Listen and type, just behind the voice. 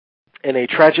in a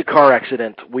tragic car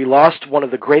accident, we lost one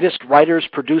of the greatest writers,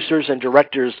 producers, and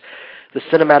directors the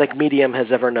cinematic medium has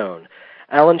ever known.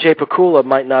 Alan J. Pakula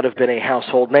might not have been a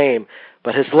household name,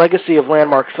 but his legacy of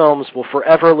landmark films will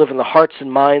forever live in the hearts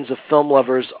and minds of film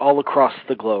lovers all across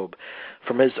the globe.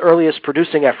 From his earliest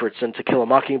producing efforts in To Kill a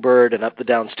Mockingbird and Up the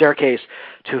Down Staircase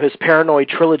to his paranoid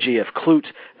trilogy of Klute,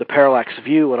 The Parallax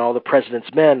View, and All the President's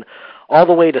Men, all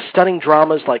the way to stunning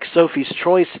dramas like Sophie's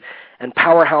Choice and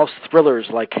powerhouse thrillers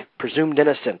like Presumed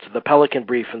Innocent, The Pelican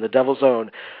Brief, and The Devil's Own,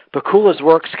 Pakula's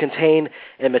works contain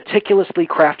a meticulously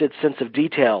crafted sense of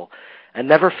detail and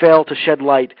never fail to shed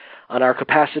light on our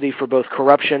capacity for both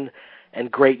corruption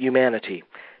and great humanity.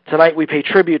 Tonight we pay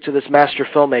tribute to this master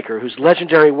filmmaker whose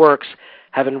legendary works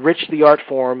have enriched the art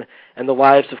form and the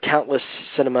lives of countless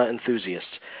cinema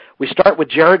enthusiasts. We start with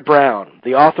Jared Brown,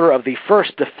 the author of the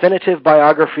first definitive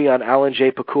biography on Alan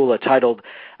J. Pakula, titled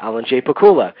Alan J.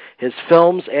 Pakula, His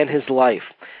Films and His Life.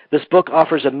 This book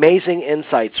offers amazing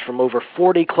insights from over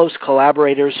 40 close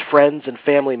collaborators, friends, and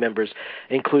family members,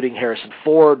 including Harrison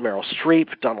Ford, Meryl Streep,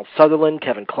 Donald Sutherland,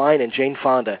 Kevin Kline, and Jane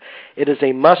Fonda. It is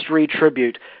a must-read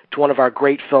tribute to one of our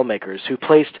great filmmakers who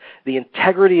placed the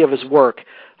integrity of his work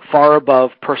far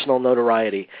above personal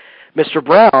notoriety. Mr.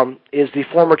 Brown is the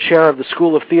former chair of the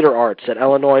School of Theater Arts at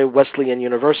Illinois Wesleyan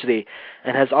University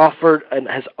and has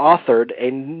authored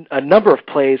a number of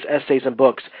plays, essays, and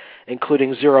books,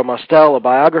 including Zero Mostel, a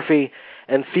biography,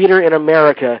 and Theater in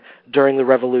America During the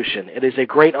Revolution. It is a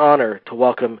great honor to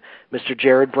welcome Mr.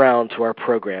 Jared Brown to our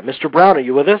program. Mr. Brown, are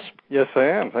you with us? Yes, I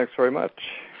am. Thanks very much.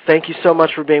 Thank you so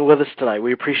much for being with us tonight.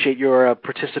 We appreciate your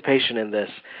participation in this.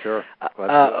 Sure.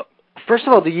 First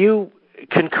of all, do you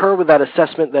concur with that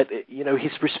assessment that, you know,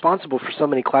 he's responsible for so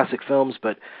many classic films,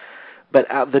 but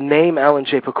the name Alan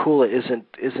J. Pakula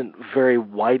isn't very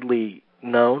widely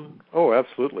known? Oh,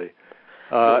 absolutely.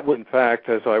 In fact,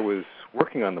 as I was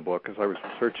working on the book, as I was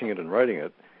researching it and writing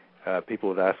it, people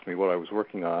would ask me what I was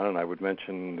working on, and I would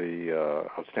mention the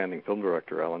outstanding film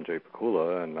director, Alan J.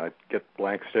 Pakula, and I'd get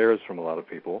blank stares from a lot of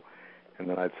people. And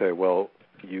then I'd say, well,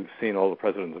 you've seen All the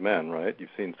President's Men, right?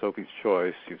 You've seen Sophie's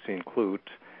Choice, you've seen Klute.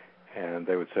 And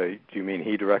they would say, do you mean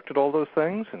he directed all those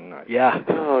things? And yeah.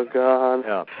 Oh, God.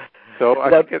 Yeah. So I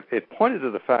think it pointed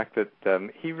to the fact that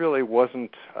he really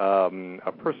wasn't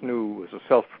a person who was a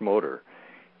self-promoter.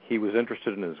 He was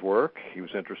interested in his work. He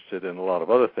was interested in a lot of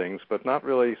other things, but not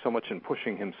really so much in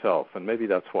pushing himself. And maybe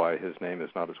that's why his name is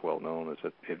not as well known as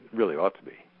it really ought to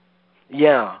be.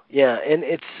 Yeah, yeah. And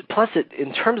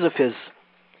in terms of his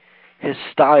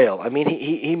style, I mean,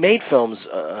 he made films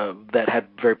that had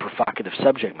very provocative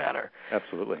subject matter.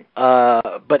 Absolutely.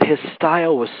 But his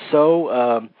style was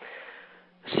so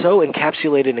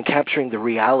encapsulated in capturing the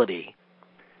reality.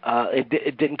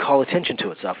 It didn't call attention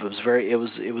to itself. It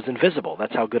was invisible.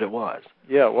 That's how good it was.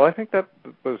 Yeah. Well, I think that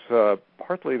was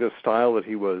partly the style that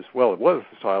he was. Well, it was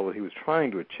the style that he was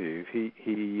trying to achieve.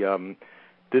 He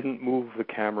didn't move the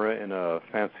camera in a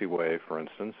fancy way, for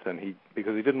instance, and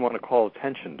because he didn't want to call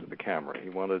attention to the camera. He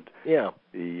wanted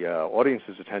the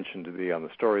audience's attention to be on the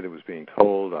story that was being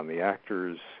told, on the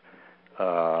actors,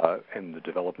 and the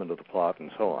development of the plot, and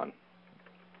so on.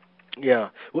 Yeah.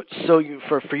 So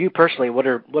for you personally, what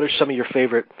are some of your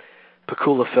favorite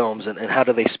Pakula films, and how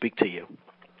do they speak to you?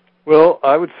 Well,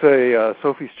 I would say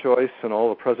Sophie's Choice and All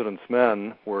the President's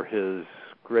Men were his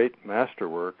great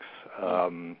masterworks.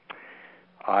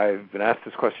 I've been asked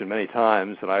this question many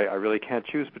times, and I really can't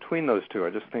choose between those two.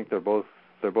 I just think they're both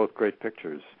great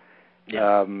pictures.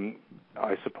 Yeah.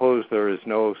 I suppose there is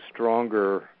no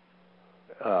stronger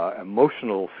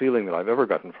emotional feeling that I've ever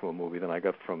gotten from a movie than I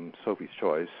got from Sophie's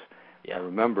Choice. Yeah. I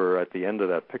remember at the end of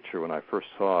that picture when I first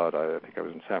saw it, I think I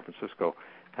was in San Francisco,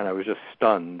 and I was just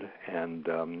stunned and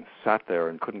sat there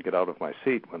and couldn't get out of my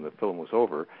seat when the film was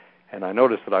over. And I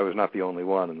noticed that I was not the only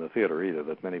one in the theater either,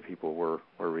 that many people were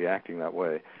reacting that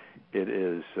way.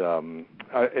 It's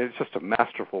just a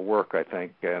masterful work, I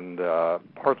think, and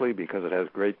partly because it has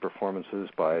great performances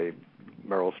by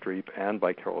Meryl Streep and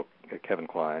by Kevin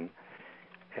Kline.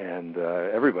 And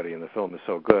everybody in the film is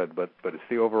so good, but it's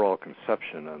the overall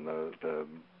conception and the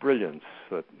brilliance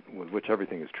with which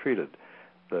everything is treated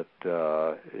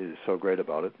that is so great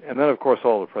about it. And then, of course,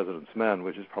 All the President's Men,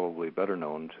 which is probably better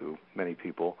known to many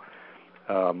people.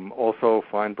 Also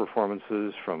fine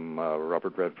performances from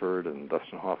Robert Redford and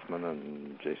Dustin Hoffman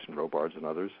and Jason Robards and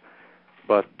others.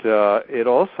 But it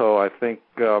also, I think,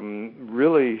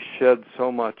 really shed so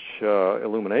much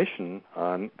illumination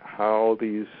on how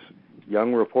these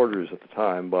young reporters at the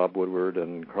time, Bob Woodward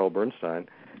and Carl Bernstein,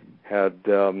 had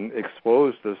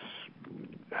exposed this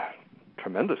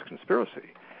tremendous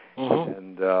conspiracy.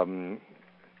 Mm-hmm. And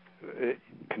it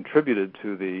contributed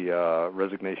to the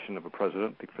resignation of a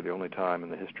president, I think for the only time in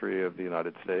the history of the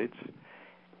United States,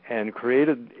 and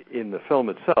created in the film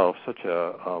itself such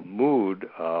a mood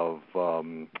of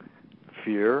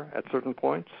fear at certain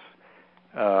points,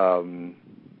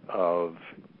 of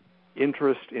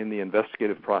interest in the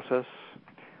investigative process,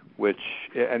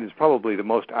 and is probably the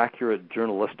most accurate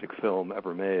journalistic film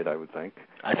ever made, I would think.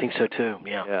 I think so too.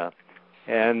 Yeah. Yeah,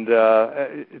 and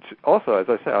it's also, as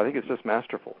I say, I think it's just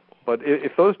masterful. But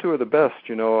if those two are the best,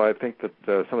 I think that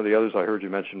some of the others I heard you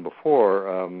mention before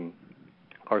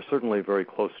are certainly very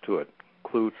close to it.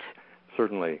 Klute,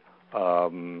 certainly.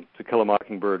 To Kill a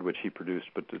Mockingbird, which he produced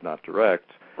but did not direct.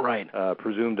 Right.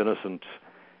 Presumed Innocent.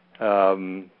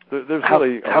 There's how,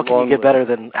 really how can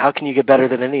you get better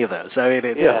than any of those? I mean,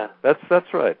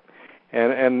 that's right.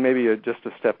 And maybe just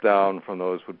a step down from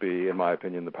those would be, in my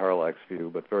opinion, the Parallax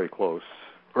View, but very close.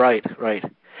 Right.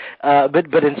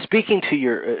 But in speaking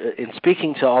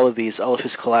to all of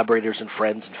his collaborators and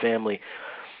friends and family,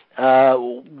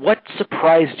 what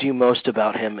surprised you most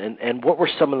about him, and what were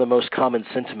some of the most common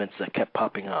sentiments that kept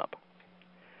popping up?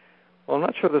 Well, I'm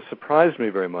not sure this surprised me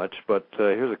very much, but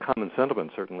here's a common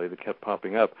sentiment, certainly, that kept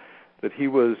popping up, that he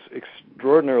was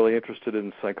extraordinarily interested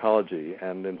in psychology,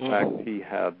 and in fact, he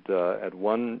had, at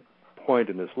one point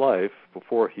in his life,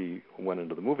 before he went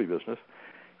into the movie business,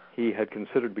 he had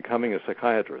considered becoming a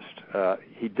psychiatrist.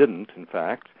 He didn't, in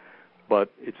fact,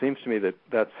 but it seems to me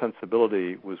that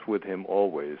sensibility was with him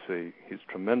always, his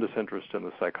tremendous interest in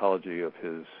the psychology of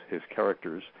his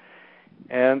characters.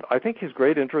 And I think his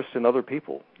great interest in other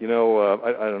people. I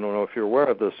don't know if you're aware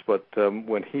of this, but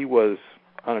when he was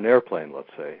on an airplane, let's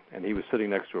say, and he was sitting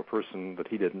next to a person that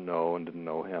he didn't know and didn't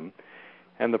know him,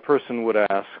 and the person would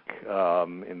ask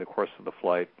in the course of the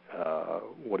flight,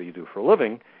 what do you do for a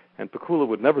living? And Pakula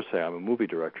would never say, I'm a movie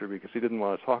director, because he didn't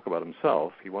want to talk about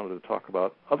himself. He wanted to talk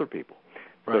about other people.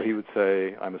 Right. So he would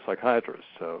say, I'm a psychiatrist.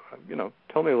 So,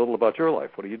 tell me a little about your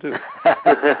life. What do you do?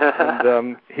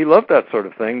 And he loved that sort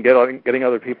of thing, getting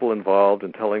other people involved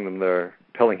and telling him their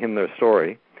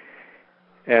story.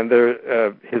 And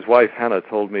his wife, Hannah,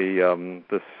 told me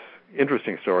this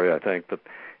interesting story, I think, that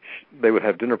they would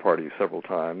have dinner parties several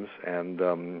times.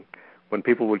 And when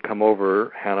people would come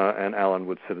over, Hannah and Alan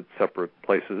would sit at separate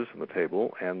places on the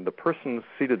table. And the person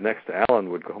seated next to Alan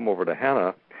would come over to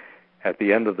Hannah at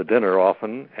the end of the dinner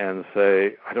often and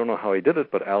say, I don't know how he did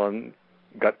it, but Alan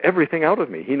got everything out of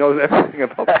me. He knows everything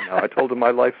about me now. I told him my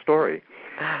life story.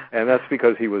 And that's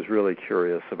because he was really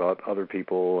curious about other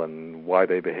people and why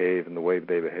they behave and the way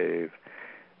they behave.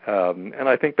 And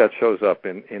I think that shows up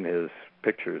in his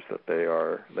pictures, that they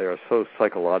are so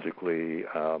psychologically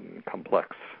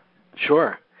complex.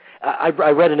 Sure. I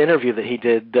read an interview that he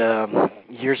did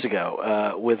years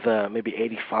ago with maybe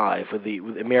 85 with the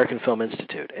American Film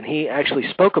Institute, and he actually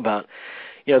spoke about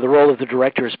the role of the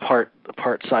director as part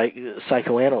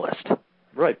psychoanalyst.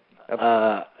 Right.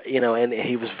 And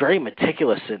he was very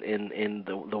meticulous in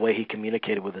the way he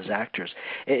communicated with his actors.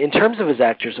 In terms of his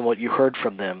actors and what you heard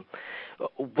from them,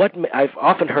 I've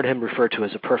often heard him referred to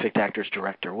as a perfect actor's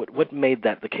director. What made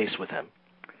that the case with him?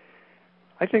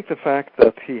 I think the fact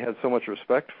that he had so much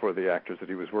respect for the actors that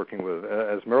he was working with.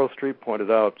 As Meryl Streep pointed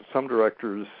out, some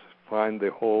directors find the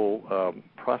whole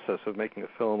process of making a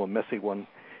film a messy one,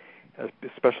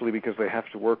 especially because they have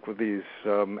to work with these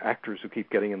actors who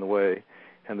keep getting in the way,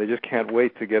 and they just can't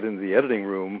wait to get into the editing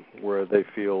room where they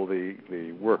feel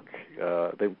the work,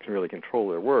 they can really control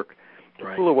their work.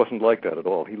 Right. Pakula wasn't like that at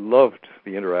all. He loved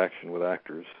the interaction with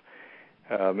actors.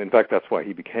 In fact, that's why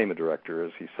he became a director,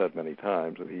 as he said many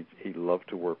times, that he loved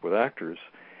to work with actors.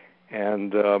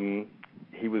 And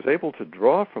he was able to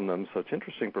draw from them such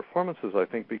interesting performances, I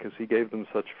think, because he gave them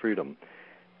such freedom.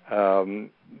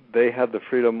 They had the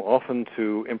freedom often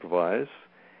to improvise.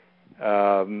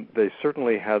 They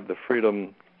certainly had the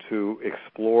freedom to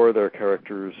explore their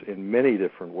characters in many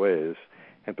different ways.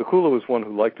 And Pakula was one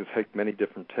who liked to take many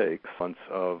different takes. Once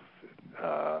of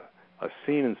a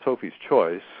scene in Sophie's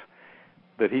Choice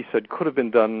that he said could have been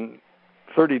done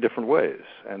 30 different ways.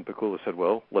 And Pakula said,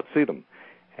 well, let's see them.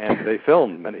 And they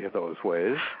filmed many of those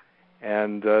ways,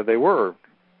 and they were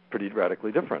pretty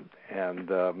radically different. And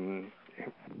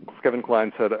Kevin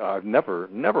Kline said, I've never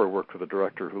worked with a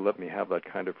director who let me have that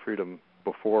kind of freedom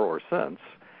before or since,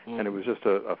 and it was just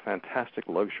a fantastic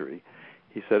luxury.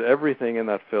 He said everything in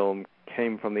that film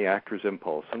came from the actor's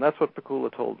impulse, and that's what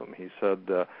Pakula told them. He said,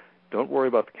 don't worry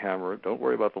about the camera, don't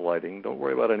worry about the lighting, don't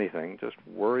worry about anything, just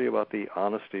worry about the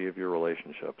honesty of your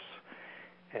relationships.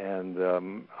 And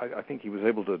I think he was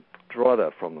able to draw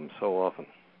that from them so often.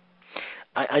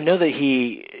 I know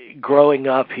that growing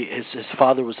up, his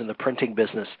father was in the printing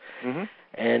business,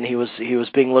 and he was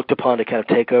being looked upon to kind of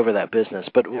take over that business.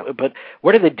 But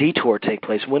where did the detour take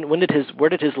place? Where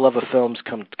did his love of films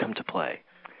come to play?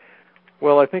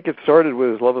 Well, I think it started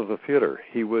with his love of the theater.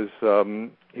 He was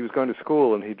going to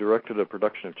school, and he directed a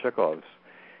production of Chekhov's.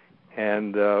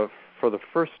 And for the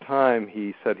first time,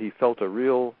 he said he felt a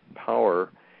real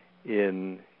power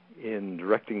in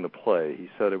directing the play. He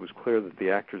said it was clear that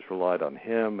the actors relied on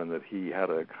him, and that he had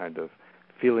a kind of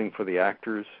feeling for the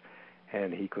actors,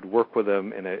 and he could work with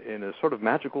them in a sort of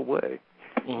magical way.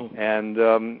 Mm-hmm.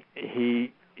 And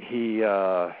he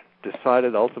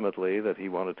decided ultimately that he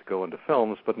wanted to go into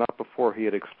films, but not before he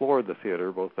had explored the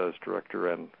theater, both as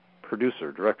director and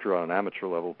producer, director on an amateur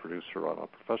level, producer on a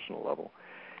professional level.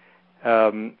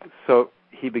 So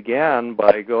he began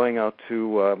by going out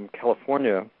to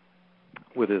California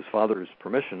with his father's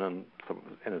permission and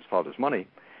his father's money,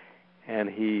 and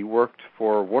he worked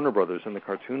for Warner Brothers in the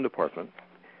cartoon department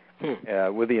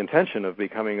with the intention of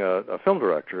becoming a film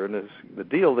director. And the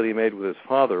deal that he made with his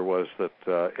father was that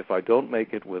if I don't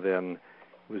make it within,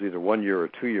 it was either 1 year or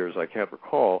 2 years, I can't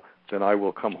recall, then I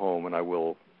will come home and I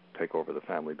will take over the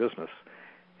family business.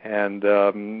 And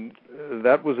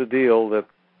that was a deal that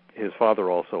his father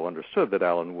also understood that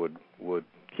Alan would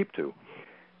keep to.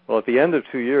 Well, at the end of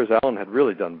 2 years, Alan had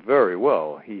really done very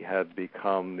well. He had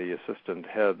become the assistant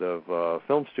head of a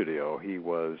film studio. He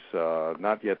was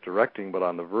not yet directing, but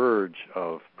on the verge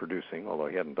of producing, although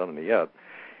he hadn't done any yet.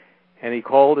 And he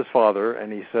called his father,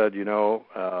 and he said,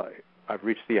 I've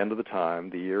reached the end of the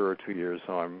time, the year or 2 years,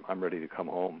 so I'm ready to come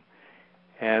home.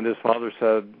 And his father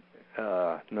said,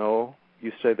 no,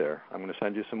 you stay there. I'm going to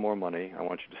send you some more money. I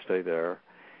want you to stay there.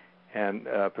 And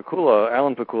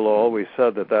Alan Pakula always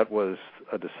said that was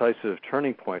a decisive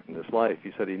turning point in his life.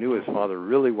 He said he knew his father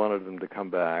really wanted him to come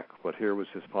back, but here was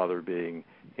his father being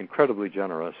incredibly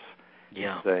generous,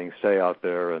 saying, stay out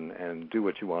there and do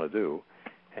what you want to do.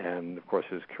 And, of course,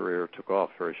 his career took off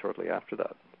very shortly after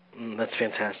that. That's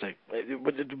fantastic.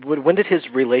 When did his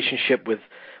relationship with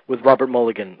Robert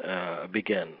Mulligan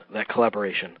begin, that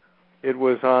collaboration? It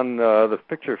was on the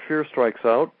picture Fear Strikes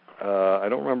Out. I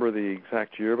don't remember the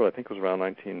exact year, but I think it was around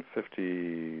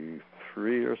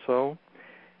 1953 or so.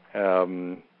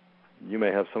 You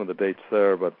may have some of the dates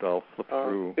there, but I'll flip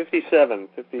through. 57.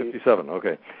 57,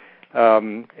 okay.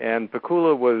 And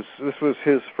Pakula this was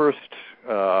his first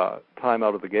time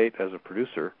out of the gate as a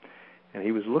producer, and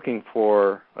he was looking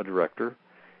for a director.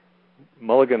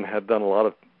 Mulligan had done a lot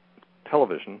of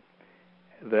television,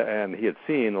 and he had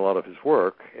seen a lot of his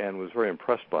work and was very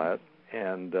impressed by it,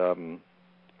 and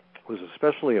was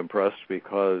especially impressed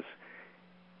because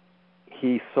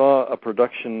he saw a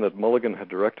production that Mulligan had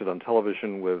directed on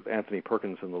television with Anthony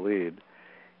Perkins in the lead,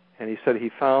 and he said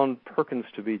he found Perkins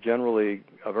to be generally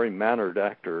a very mannered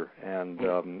actor, and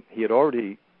he had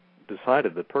already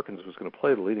decided that Perkins was going to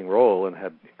play the leading role and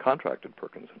had contracted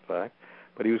Perkins, in fact,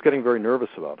 but he was getting very nervous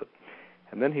about it.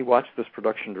 And then he watched this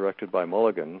production directed by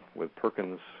Mulligan with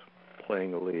Perkins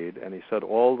playing the lead, and he said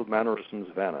all the mannerisms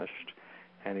vanished.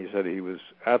 And he said he was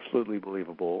absolutely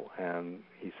believable, and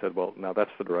he said, well, now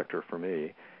that's the director for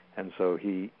me. And so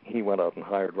he went out and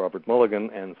hired Robert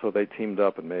Mulligan, and so they teamed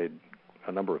up and made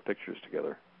a number of pictures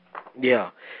together.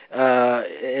 Yeah,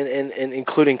 and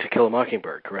including To Kill a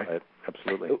Mockingbird, correct? Right,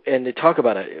 absolutely. And we talk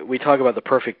about the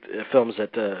perfect films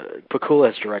that Pakula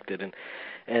has directed,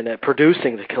 and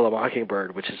producing To Kill a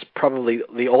Mockingbird, which is probably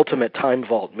the ultimate time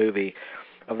vault movie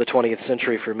of the 20th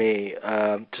century for me,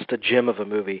 just a gem of a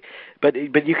movie. But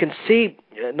you can see,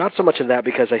 not so much in that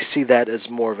because I see that as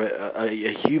more of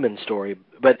a human story,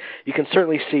 but you can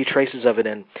certainly see traces of it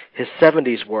in his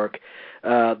 70s work,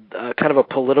 kind of a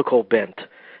political bent.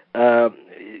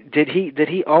 Did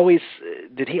he always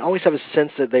have a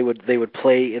sense that they would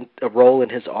play a role in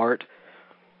his art?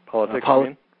 Politics,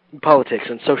 politics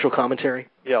and social commentary?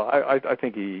 Yeah, I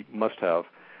think he must have.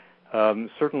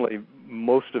 Certainly,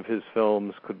 most of his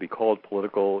films could be called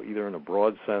political, either in a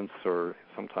broad sense or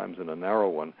sometimes in a narrow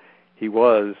one. He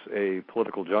was a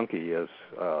political junkie, as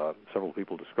several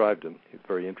people described him. He was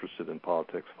very interested in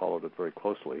politics, followed it very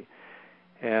closely.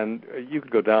 And you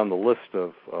could go down the list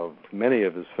of many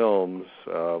of his films,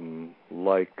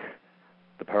 like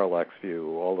The Parallax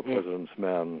View, All the President's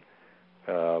Men,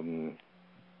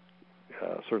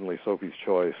 certainly Sophie's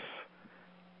Choice,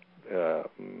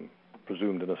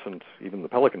 Presumed Innocent, even The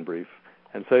Pelican Brief,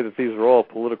 and say that these are all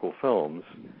political films.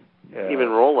 Even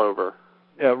Rollover.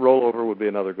 Yeah, Rollover would be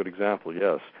another good example,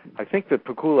 yes. I think that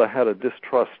Pakula had a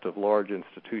distrust of large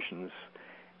institutions,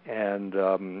 and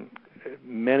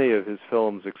many of his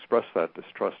films express that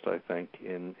distrust, I think,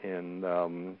 in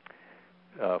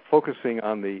focusing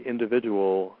on the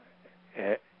individual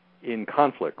in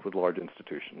conflict with large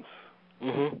institutions.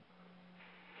 Mm-hmm.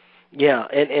 Yeah,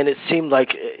 and it seemed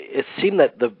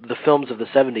that the films of the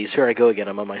 70s, here I go again,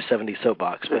 I'm on my 70s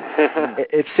soapbox, but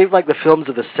it seemed like the films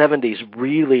of the 70s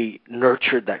really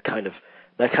nurtured that kind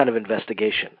of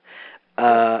investigation.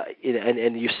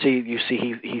 And you see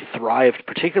he thrived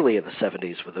particularly in the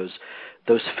 70s with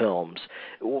those films.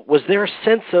 Was there a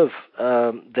sense of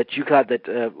that you got that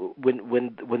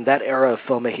when that era of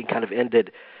filmmaking kind of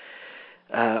ended,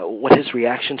 what his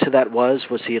reaction to that was?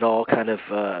 Was he at all kind of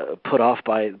put off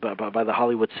by the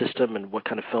Hollywood system and what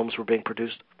kind of films were being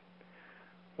produced?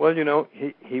 Well,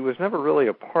 he was never really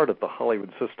a part of the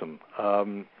Hollywood system.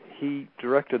 He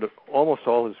directed almost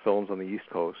all his films on the East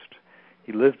Coast.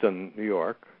 He lived in New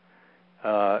York.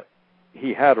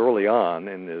 He had early on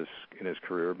in his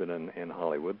career been in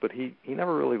Hollywood, but he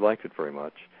never really liked it very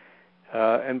much.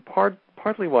 And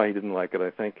partly why he didn't like it,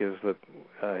 I think, is that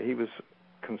he was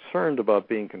concerned about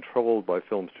being controlled by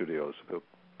film studios,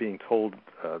 being told,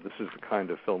 this is the kind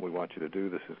of film we want you to do,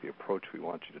 this is the approach we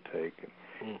want you to take.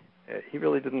 And, he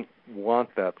really didn't want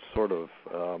that sort of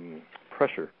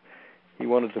pressure. He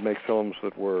wanted to make films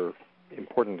that were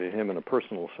important to him in a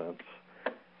personal sense.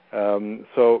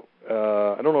 So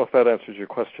I don't know if that answers your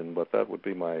question, but that would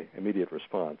be my immediate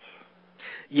response.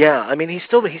 Yeah, I mean, he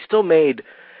still made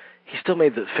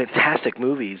the fantastic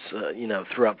movies,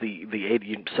 throughout the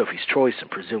 80s, Sophie's Choice and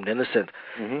Presumed Innocent.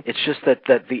 Mm-hmm. It's just that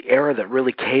the era that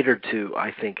really catered to,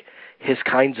 I think, his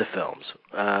kinds of films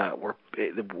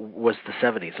was the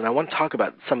 70s. And I want to talk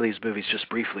about some of these movies just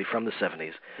briefly from the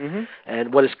 70s. Mm-hmm.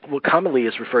 And what commonly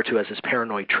is referred to as his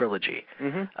Paranoid Trilogy.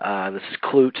 Mm-hmm. This is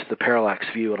Clute, The Parallax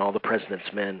View, and All the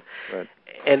President's Men. Right.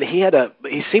 And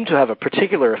he seemed to have a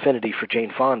particular affinity for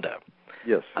Jane Fonda.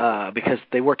 Yes. Because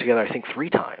they worked together, I think,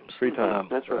 3 times. 3 times.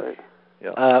 That's right.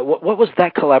 Yeah. What was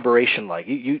that collaboration like?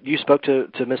 You spoke to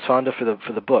Miss Fonda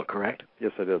for the book, correct?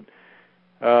 Yes, I did.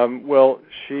 Well,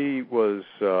 she was,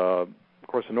 of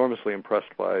course, enormously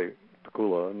impressed by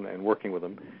Pakula and working with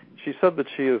him. She said that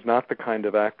she is not the kind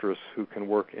of actress who can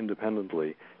work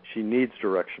independently. She needs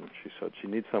direction, she said. She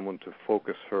needs someone to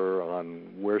focus her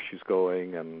on where she's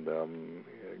going and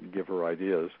give her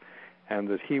ideas. And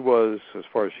that he was, as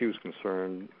far as she was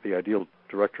concerned, the ideal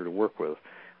director to work with.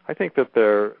 I think that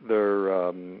their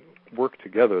work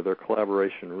together, their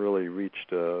collaboration, really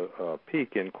reached a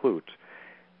peak in Clute.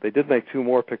 They did make 2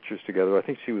 more pictures together. I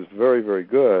think she was very, very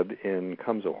good in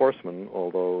Comes a Horseman,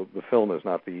 although the film is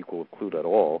not the equal of Clute at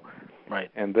all. Right.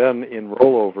 And then in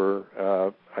Rollover,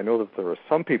 I know that there are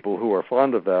some people who are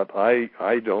fond of that.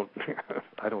 I don't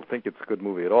I don't think it's a good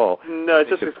movie at all. No, it's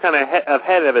kind of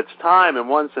ahead of its time in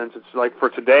one sense. It's like for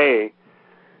today.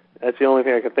 That's the only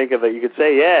thing I could think of that you could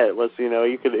say. Yeah, it was.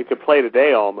 It could play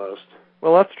today almost.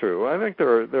 Well, that's true. I think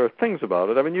there are things about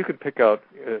it. I mean, you could pick out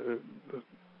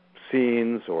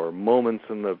scenes or moments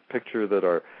in the picture that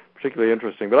are particularly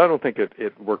interesting, but I don't think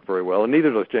it worked very well, and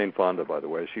neither does Jane Fonda, by the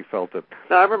way. She felt that...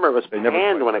 No, I remember it was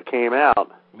panned when it came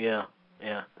out. Yeah.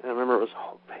 I remember it was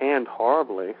panned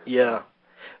horribly. Yeah.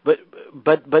 But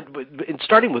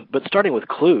starting with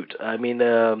Clute, I mean, it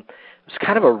was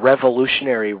kind of a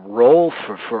revolutionary role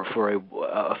for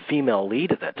a female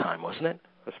lead at that time, wasn't it?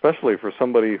 Especially for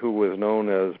somebody who was known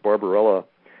as Barbarella,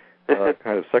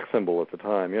 kind of sex symbol at the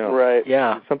time, yeah. Right.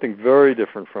 Yeah. Something very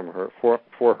different from her, for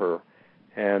her.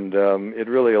 And it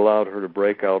really allowed her to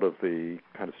break out of the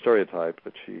kind of stereotype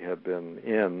that she had been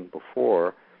in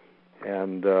before.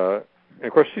 And of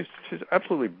course, she's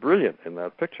absolutely brilliant in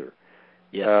that picture,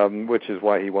 yeah. Which is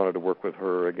why he wanted to work with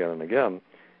her again and again.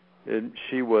 And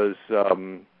she was,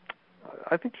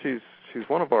 I think she's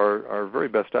one of our very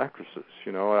best actresses.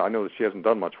 I know that she hasn't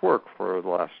done much work for the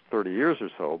last 30 years or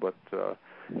so, but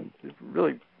she's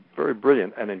really very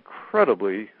brilliant and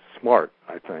incredibly smart,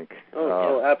 I think.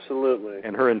 Oh, absolutely.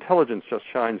 And her intelligence just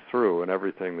shines through in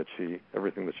everything that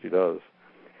she does.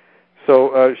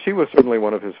 So she was certainly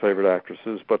one of his favorite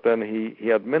actresses, but then he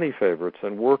had many favorites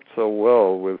and worked so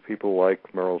well with people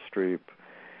like Meryl Streep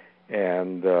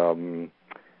and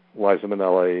Liza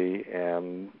Minnelli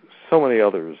and so many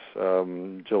others,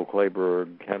 Jill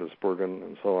Clayburgh, Candice Bergen,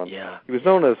 and so on. Yeah. He was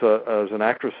known as an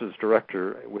actress's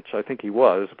director, which I think he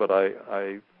was, but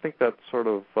I think that sort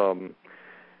of,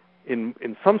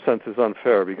 in some sense, is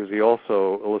unfair because he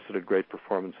also elicited great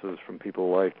performances from people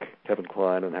like Kevin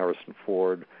Kline and Harrison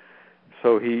Ford.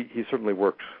 So he certainly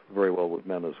worked very well with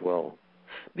men as well.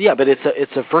 Yeah, but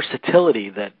it's a versatility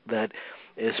that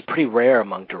is pretty rare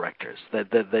among directors.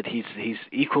 That he's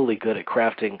equally good at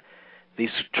crafting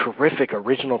these terrific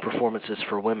original performances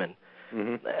for women,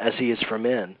 mm-hmm. as he is for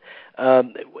men.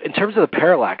 In terms of The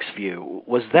Parallax View,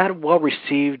 was that well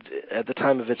received at the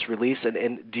time of its release?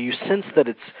 And do you sense that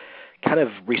it's kind of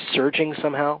resurging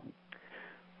somehow?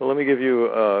 Well, let me give you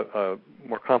a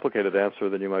more complicated answer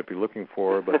than you might be looking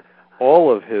for, but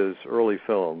all of his early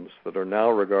films that are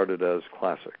now regarded as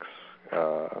classics,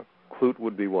 Klute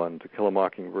would be one, To Kill a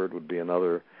Mockingbird would be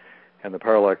another, and The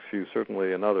Parallax View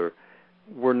certainly another,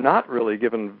 were not really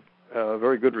given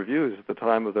very good reviews at the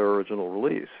time of their original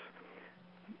release.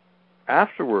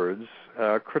 Afterwards,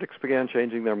 critics began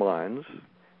changing their minds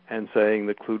and saying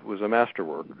that Klute was a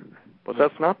masterwork. But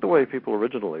that's not the way people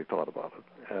originally thought about it.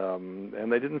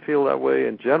 And they didn't feel that way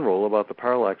in general about The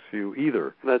Parallax View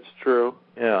either. That's true.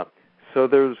 Yeah. So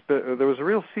there was a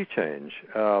real sea change.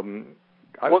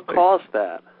 What caused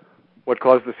that? What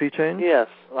caused the sea change? Yes.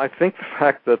 I think the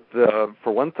fact that,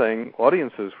 for one thing,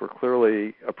 audiences were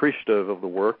clearly appreciative of the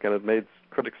work, and it made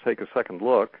critics take a second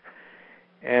look.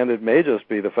 And it may just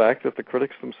be the fact that the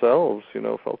critics themselves,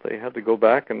 felt they had to go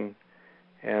back and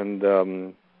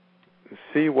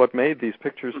see what made these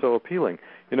pictures so appealing.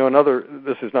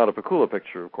 This is not a Pakula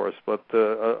picture, of course, but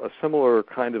a similar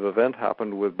kind of event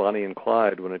happened with Bonnie and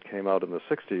Clyde when it came out in the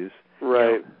 60s.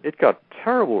 Right. It got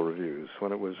terrible reviews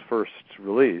when it was first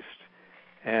released,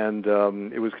 and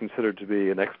it was considered to be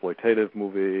an exploitative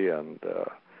movie and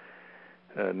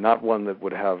not one that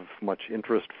would have much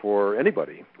interest for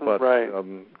anybody. But, right. Of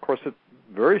course, it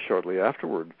very shortly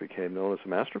afterward became known as a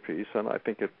masterpiece, and I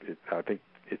think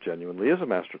it genuinely is a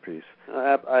masterpiece.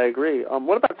 I agree.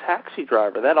 What about Taxi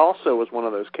Driver? That also was one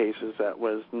of those cases that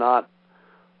was not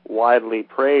widely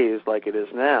praised like it is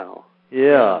now.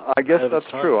 Yeah, I guess that's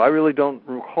true. I really don't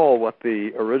recall what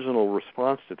the original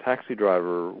response to Taxi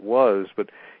Driver was, but,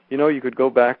 you could go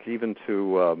back even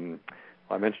to,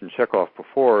 I mentioned Chekhov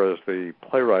before as the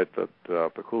playwright that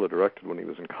Pakula directed when he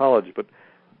was in college, but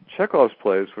Chekhov's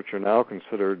plays, which are now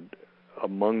considered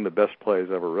among the best plays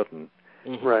ever written,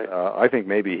 right. I think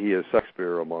maybe he is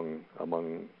Shakespeare among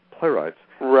playwrights.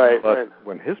 Right. But right.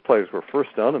 when his plays were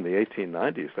first done in the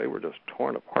 1890s, they were just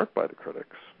torn apart by the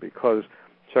critics because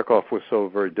Chekhov was so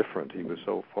very different. He was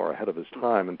so far ahead of his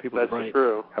time, and people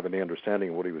didn't have any understanding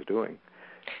of what he was doing.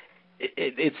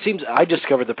 It seems I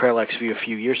discovered The Parallax View a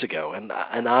few years ago, and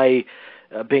I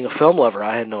being a film lover,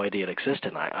 I had no idea it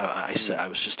existed. And I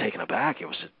was just taken aback. It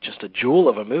was just a jewel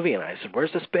of a movie, and I said,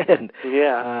 "Where's this been?"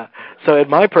 Yeah. So in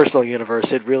my personal universe,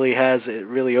 it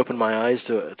really opened my eyes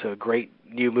to a great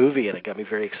new movie, and it got me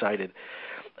very excited.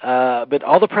 But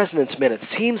All the President's Men, it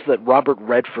seems that Robert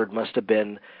Redford must have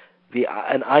been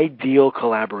an ideal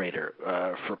collaborator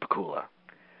for Pakula.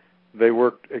 They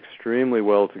worked extremely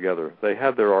well together. They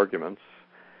had their arguments.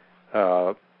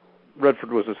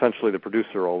 Redford was essentially the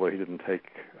producer, although he didn't take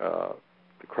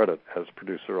the credit as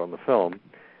producer on the film.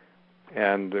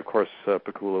 And, of course,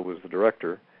 Pakula was the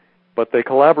director. But they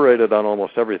collaborated on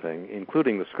almost everything,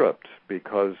 including the script,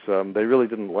 because they really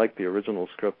didn't like the original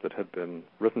script that had been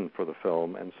written for the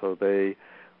film, and so they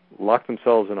locked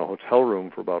themselves in a hotel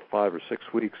room for about 5 or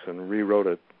 6 weeks and rewrote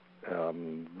it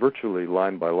virtually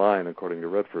line by line, according to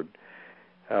Redford.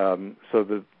 So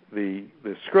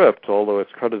the script, although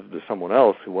it's credited to someone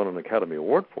else who won an Academy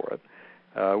Award for it,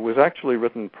 was actually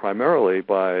written primarily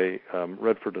by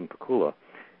Redford and Pakula.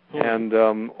 And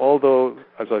although,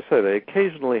 as I say, they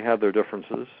occasionally had their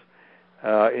differences,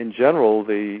 in general,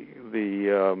 the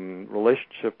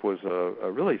relationship was a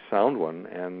really sound one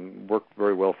and worked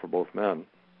very well for both men.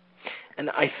 And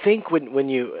I think when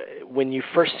you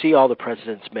first see All the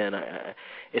President's Men,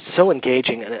 it's so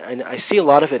engaging, and I see a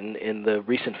lot of it in the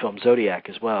recent film Zodiac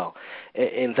as well.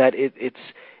 In that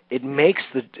it makes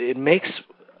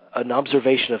an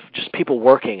observation of just people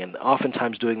working and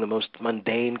oftentimes doing the most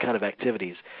mundane kind of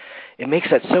activities. It makes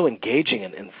that so engaging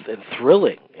and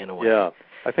thrilling in a way. Yeah,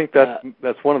 I think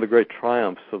that's one of the great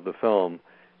triumphs of the film.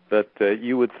 That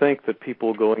you would think that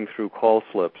people going through call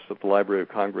slips at the Library of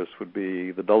Congress would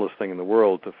be the dullest thing in the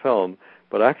world to film,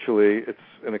 but actually it's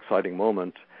an exciting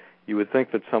moment. You would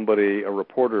think that a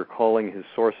reporter calling his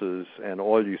sources, and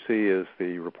all you see is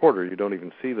the reporter, you don't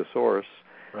even see the source,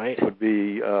 right, would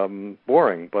be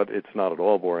boring, but it's not at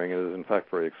all boring. It is, in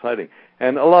fact, very exciting.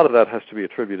 And a lot of that has to be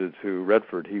attributed to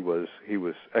Redford. He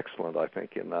was excellent, I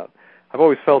think, in that. I've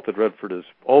always felt that Redford has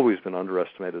always been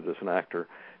underestimated as an actor,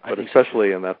 but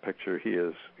especially in that picture,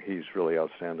 he's really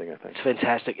outstanding, I think. It's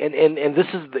fantastic. And this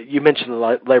is, you mentioned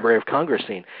the Library of Congress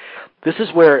scene. This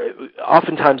is where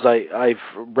oftentimes I've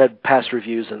read past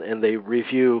reviews, and they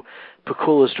review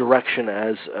Pakula's direction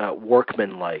as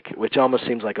workmanlike, which almost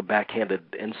seems like a backhanded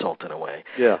insult in a way.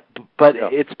 Yeah. But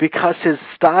it's because his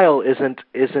style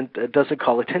doesn't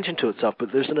call attention to itself,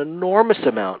 but there's an enormous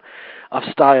amount of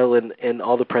style in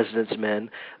All the President's Men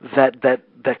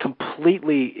that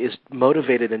completely is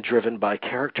motivated and driven by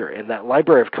character. And that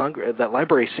Library of Congress, that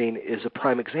library scene, is a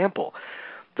prime example.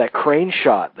 that crane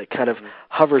shot that kind of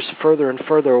hovers further and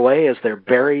further away as they're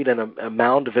buried in a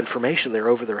mound of information. They're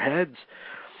over their heads.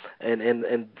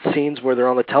 And scenes where they're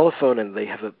on the telephone and they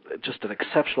have just an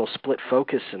exceptional split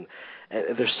focus, and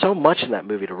there's so much in that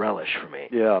movie to relish for me.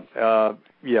 Yeah.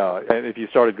 And if you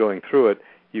started going through it,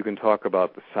 you can talk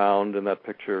about the sound in that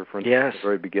picture. For instance, at the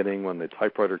very beginning when the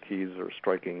typewriter keys are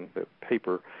striking the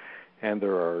paper, and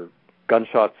there are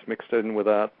gunshots mixed in with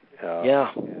that,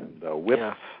 and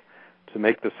whips to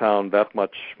make the sound that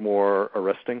much more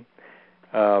arresting.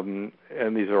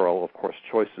 And these are all, of course,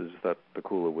 choices that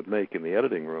Pakula would make in the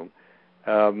editing room.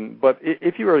 But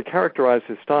if you were to characterize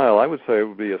his style, I would say it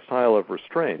would be a style of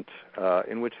restraint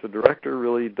in which the director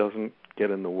really doesn't get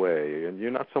in the way, and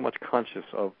you're not so much conscious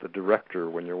of the director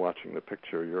when you're watching the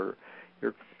picture.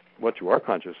 What you are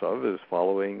conscious of is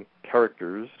following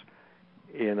characters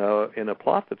in a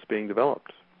plot that's being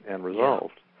developed and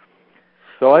resolved.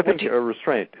 So I think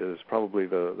restraint is probably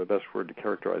the best word to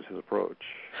characterize his approach.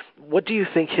 What do you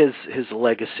think his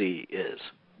legacy is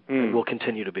and will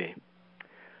continue to be?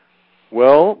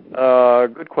 Well,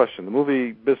 good question. The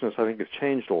movie business, I think, has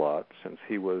changed a lot since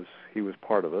he was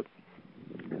part of it.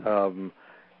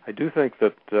 I do think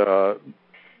that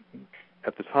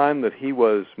at the time that he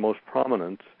was most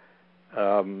prominent,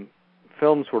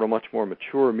 films were a much more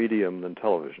mature medium than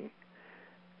television.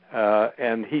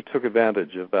 And he took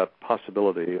advantage of that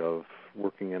possibility of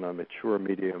working in a mature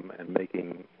medium and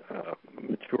making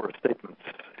mature statements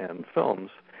and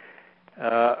films.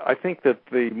 I think that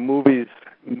the movies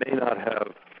may not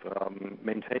have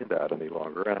maintained that any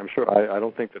longer, and I'm sure I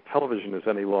don't think that television is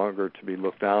any longer to be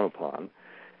looked down upon.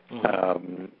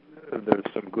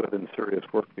 There's some good and serious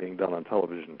work being done on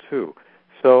television too.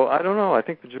 So I don't know. I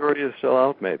think the jury is still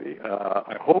out. Maybe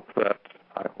I hope that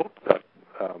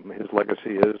his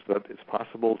legacy is that it's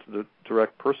possible to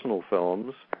direct personal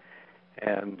films,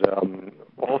 and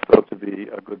also to be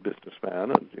a good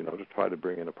businessman, and to try to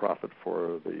bring in a profit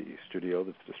for the studio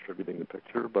that's distributing the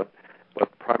picture, but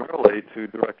primarily to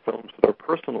direct films that are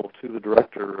personal to the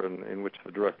director, and in which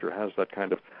the director has that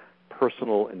kind of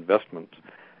personal investment.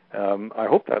 I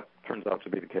hope that turns out to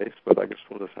be the case, but I guess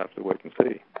we'll just have to wait and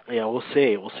see. Yeah, we'll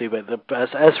see. But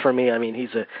as for me, I mean,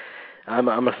 I'm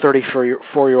a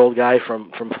 34-year-old guy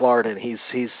from Florida, and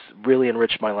he's really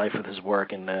enriched my life with his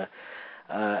work, and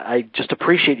I just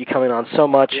appreciate you coming on so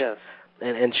much,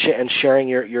 and sharing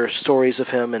your stories of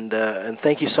him, and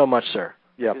thank you so much, sir.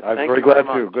 Yeah, I'm very glad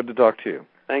to. Good to talk to you.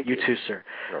 Thank you. You too, sir.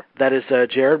 Sure. That is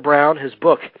Jared Brown. His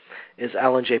book is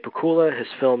Alan J. Pakula, His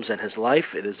Films and His Life.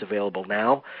 It is available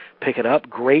now. Pick it up.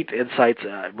 Great insights.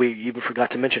 We even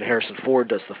forgot to mention Harrison Ford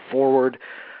does the foreword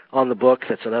on the book.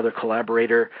 That's another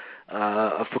collaborator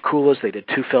of Pakula's. They did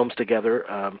 2 films together,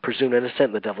 Presumed Innocent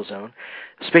and The Devil's Own.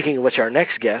 Speaking of which, our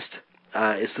next guest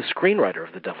is the screenwriter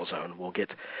of The Devil's Own. We'll get,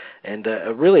 and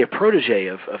really a protege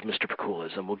of Mr.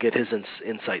 Pakula's, and we'll get his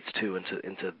insights too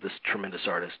into this tremendous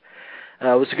artist.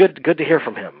 It was good to hear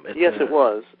from him. Yes, it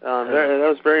was. That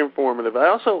was very informative. I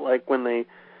also like when they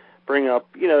bring up,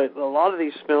 a lot of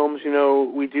these films,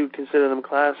 we do consider them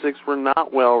classics, were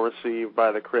not well received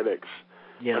by the critics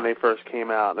when they first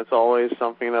came out. It's always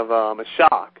something of a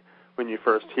shock when you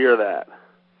first hear that.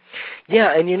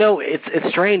 Yeah, and it's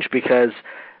strange because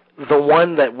the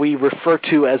one that we refer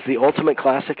to as the ultimate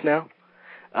classic now,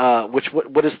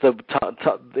 what is the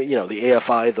the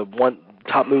AFI, the one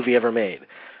top movie ever made?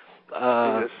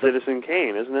 Citizen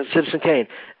Kane, isn't it? Citizen Kane.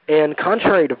 And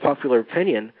contrary to popular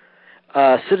opinion,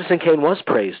 Citizen Kane was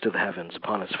praised to the heavens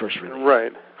upon its first release.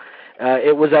 Right.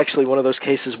 It was actually one of those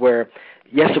cases where,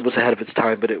 yes, it was ahead of its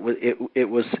time, but it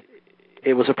was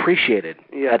appreciated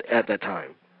at that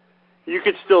time. You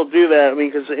could still do that,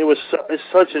 because it's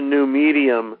such a new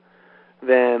medium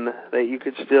then that you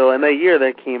could still, and that year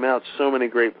that came out, so many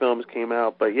great films came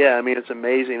out. But yeah, it's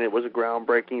amazing. It was a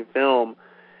groundbreaking film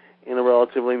in a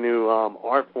relatively new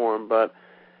art form, but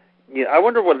I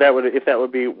wonder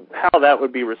how that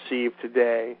would be received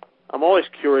today. I'm always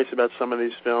curious about some of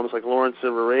these films, like Lawrence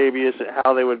of Arabia,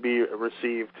 how they would be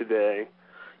received today.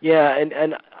 Yeah,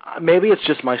 and maybe it's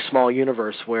just my small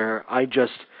universe where I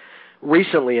just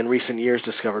recently, in recent years,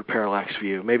 discovered Parallax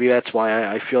View. Maybe that's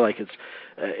why I feel like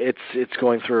it's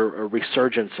going through a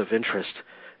resurgence of interest.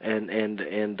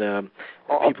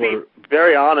 I'll be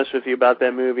very honest with you about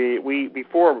that movie.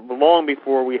 Long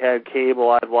before we had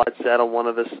cable, I'd watched that on one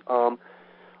of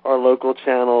our local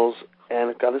channels,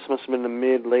 and God, this must have been the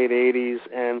late '80s,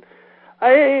 and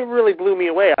it really blew me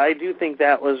away. I do think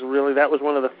that was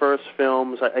one of the first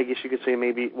films. I guess you could say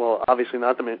obviously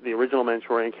not the original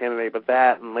Manchurian Candidate, but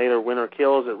that and later Winter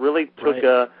Kills. It really took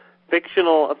a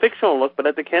fictional look, but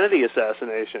at the Kennedy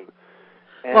assassination.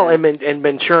 And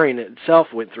Manchurian itself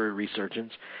went through a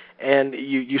resurgence, and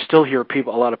you still hear a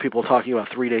lot of people talking about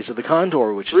 3 Days of the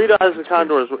Condor, which Three Days of the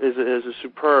Condor is a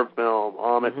superb film.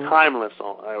 It's timeless,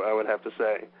 I would have to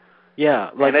say. Yeah,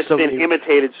 and it's been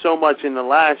imitated so much in the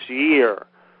last year.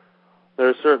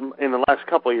 There's in the last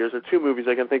couple of years, there are two movies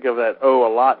I can think of that owe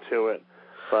a lot to it.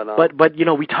 But you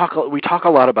know, we talk a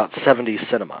lot about 70s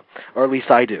cinema, or at least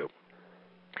I do.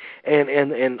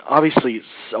 And obviously it's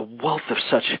a wealth of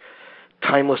such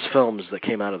timeless films that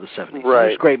came out of the 70s. Right.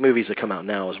 There's great movies that come out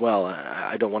now as well.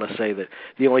 I don't want to say that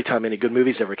the only time any good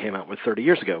movies ever came out was 30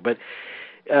 years ago, but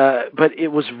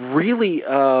it was really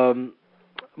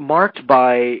marked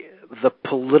by the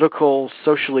political,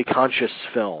 socially conscious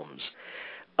films,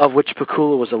 of which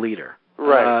Pakula was a leader.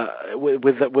 Right.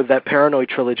 With that Paranoid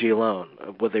trilogy alone,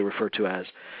 what they refer to as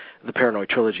the Paranoid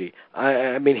trilogy.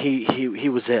 I mean, he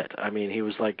was it. I mean, he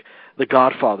was like the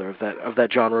godfather of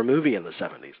that genre movie in the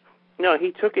 70s. No,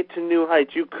 he took it to new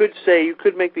heights. You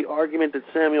could make the argument that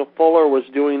Samuel Fuller was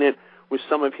doing it with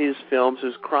some of his films,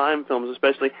 his crime films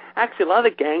especially. Actually, a lot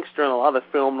of the gangster and a lot of the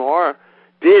film noir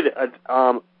did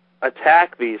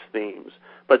attack these themes.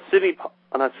 But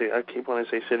I keep wanting to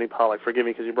say Sidney Pollack, forgive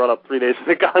me because you brought up 3 Days of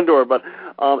the Condor, but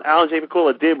Alan J.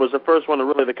 Pakula was the first one to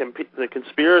really the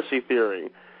conspiracy theory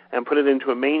and put it into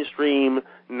a mainstream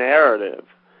narrative.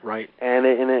 Right. And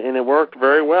it worked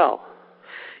very well.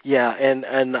 Yeah,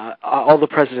 and All the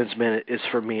President's Men is,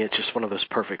 for me, it's just one of those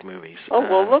perfect movies. Oh,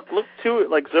 well, look to it,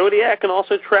 like Zodiac and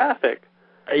also Traffic.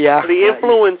 Yeah. The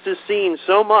influence is seen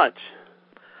so much.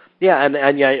 Yeah, and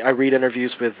I read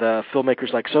interviews with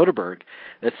filmmakers like Soderbergh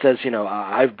that says, you know,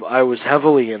 I was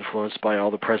heavily influenced by All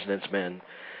the President's Men.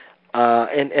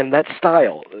 And that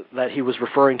style that he was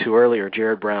referring to earlier,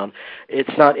 Jared Brown,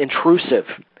 it's not intrusive,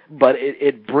 but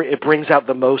it brings out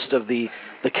the most of the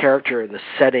character and the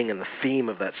setting and the theme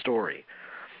of that story.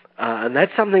 And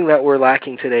that's something that we're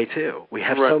lacking today too. We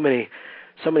have so many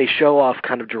show-off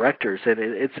kind of directors, and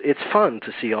it's fun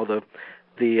to see all the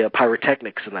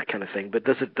pyrotechnics and that kind of thing. But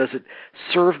does it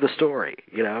serve the story?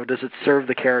 You know, does it serve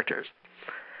the characters?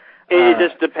 It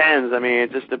just depends. I mean,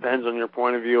 it just depends on your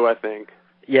point of view, I think.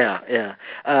 Yeah.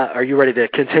 Are you ready to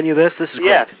continue this? This is great.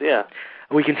 Yes, yeah.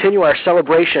 We continue our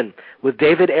celebration with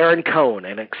David Aaron Cohen,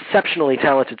 an exceptionally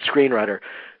talented screenwriter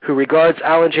who regards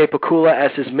Alan J. Pakula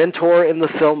as his mentor in the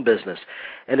film business.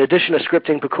 In addition to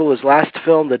scripting Pakula's last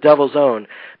film, The Devil's Own,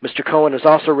 Mr. Cohen has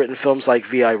also written films like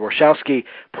V.I. Warshawski,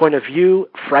 Point of View,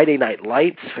 Friday Night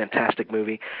Lights, fantastic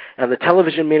movie, and the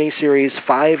television miniseries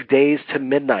 5 Days to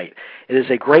Midnight. It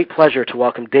is a great pleasure to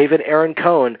welcome David Aaron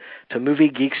Cohen to Movie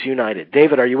Geeks United.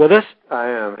 David, are you with us? I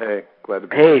am. Hey, glad to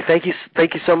be here. Hey,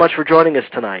 thank you so much for joining us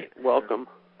tonight. Welcome.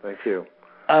 Thank you.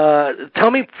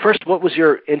 Tell me first, what was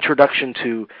your introduction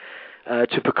to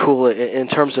Pakula in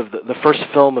terms of the first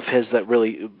film of his that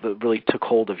really took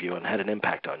hold of you and had an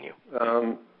impact on you?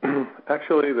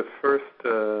 Actually, the first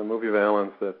movie of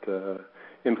Alan's that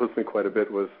influenced me quite a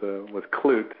bit was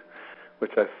Clute,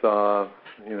 which I saw.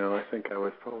 You know, I think I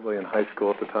was probably in high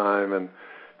school at the time, and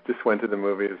just went to the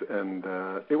movies, and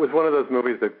it was one of those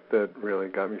movies that really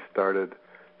got me started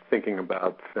thinking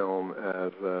about film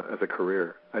as a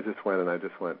career. I just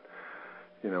went,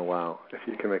 you know, wow, if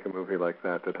you can make a movie like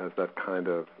that has that kind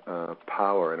of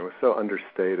power, and it was so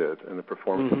understated, and the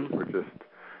performances were just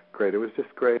great. It was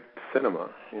just great cinema,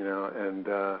 you know, and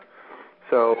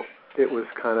so it was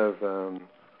kind of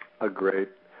a great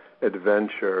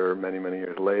adventure many, many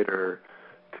years later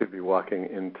to be walking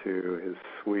into his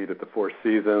suite at the Four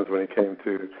Seasons when he came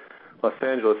to Los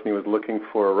Angeles, and he was looking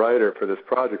for a writer for this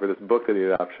project, for this book that he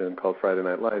had optioned called Friday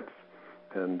Night Lights.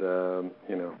 And,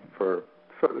 you know,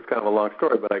 it's kind of a long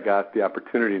story, but I got the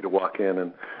opportunity to walk in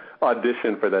and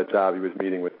audition for that job. He was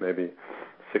meeting with maybe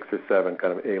 6 or 7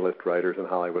 kind of A-list writers in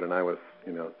Hollywood, and I was,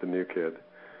 you know, the new kid.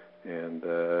 And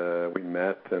we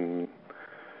met, and,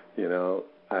 you know,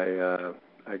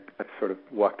 I sort of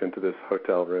walked into this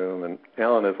hotel room, and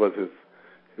Alan, as was his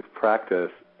practice,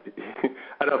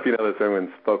 I don't know if you know this, everyone's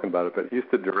spoken about it, but he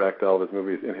used to direct all of his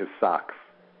movies in his socks.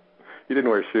 He didn't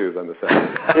wear shoes on the set.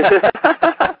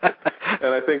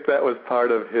 And I think that was part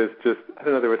of his I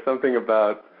don't know, there was something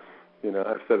about, you know,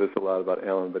 I've said this a lot about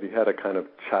Alan, but he had a kind of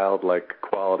childlike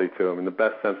quality to him, in the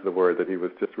best sense of the word, that he was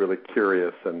just really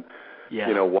curious and,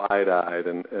 you know, wide-eyed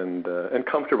and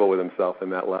comfortable with himself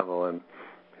in that level. And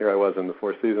here I was in the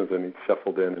Four Seasons, and he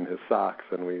shuffled in his socks,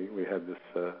 and we had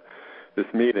this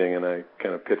meeting, and I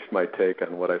kind of pitched my take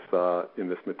on what I saw in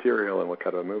this material and what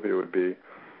kind of a movie it would be,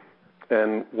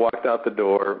 and walked out the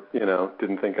door, you know,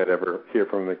 didn't think I'd ever hear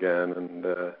from him again, and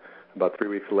about 3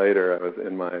 weeks later, I was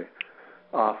in my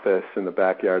office in the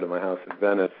backyard of my house in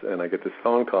Venice, and I get this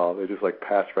phone call. They just like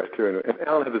passed right through. And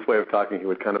Alan had this way of talking. He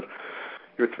would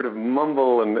sort of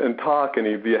mumble and talk, and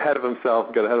he'd be get ahead of himself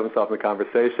in the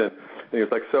conversation. And he was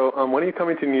like, so when are you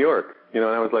coming to New York? And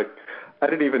I was like, I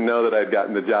didn't even know that I'd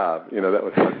gotten the job. That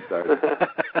was how it started.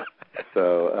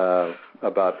 So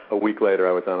about a week later,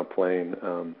 I was on a plane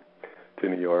to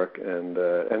New York, and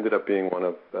ended up being one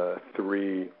of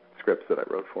 3 scripts that I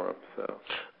wrote for him. So.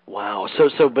 Wow.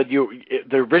 But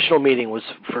the original meeting was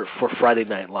for Friday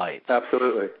Night Lights.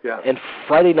 Absolutely, yeah. And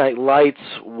Friday Night Lights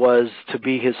was to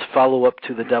be his follow-up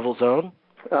to The Devil's Own?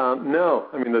 No.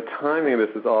 I mean, the timing of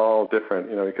this is all different,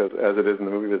 because as it is in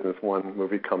the movie business, one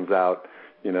movie comes out,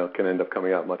 can end up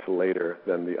coming out much later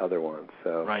than the other one.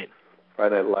 So right.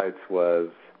 Friday Night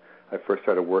Lights I first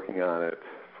started working on it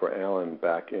for Alan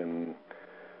back in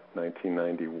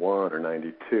 1991 or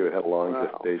 92. It had a long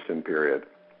gestation period.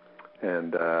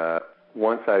 And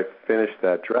once I finished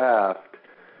that draft,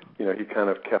 he kind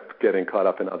of kept getting caught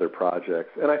up in other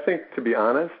projects. And I think, to be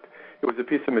honest, it was a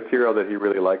piece of material that he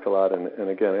really liked a lot. And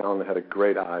again, Alan had a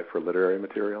great eye for literary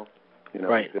material.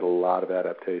 Right. He did a lot of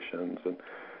adaptations and,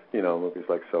 movies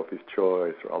like Sophie's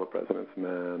Choice or All the President's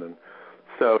Men. And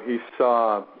so he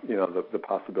saw, the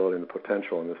possibility and the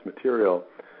potential in this material.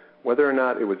 Whether or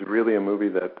not it was really a movie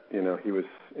that, he was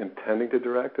intending to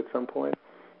direct at some point,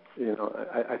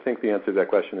 I think the answer to that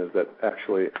question is that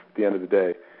actually, at the end of the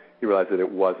day, he realized that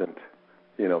it wasn't,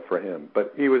 for him.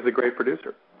 But he was a great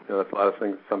producer. That's a lot of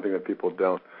things, something that people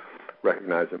don't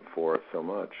recognize him for so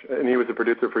much. And he was a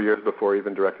producer for years before he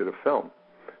even directed a film.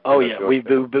 Oh yeah, we've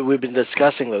been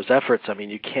discussing those efforts. I mean,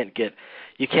 you can't get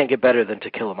better than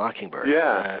To Kill a Mockingbird.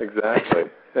 Yeah, exactly.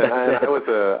 And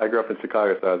I grew up in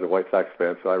Chicago, so I was a White Sox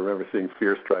fan. So I remember seeing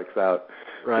Fear Strikes Out,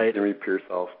 right? Jimmy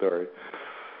Pearsall story.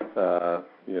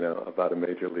 About a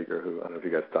major leaguer who, I don't know if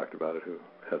you guys talked about it, who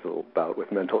has a little bout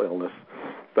with mental illness.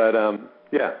 But,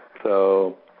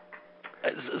 so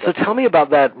tell me about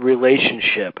that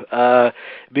relationship,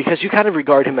 because you kind of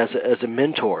regard him as a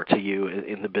mentor to you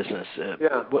in the business.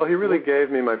 Well, he really gave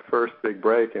me my first big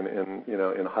break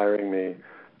in hiring me.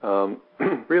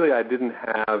 Really, I didn't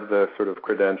have the sort of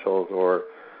credentials or,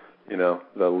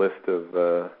 the list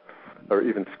of or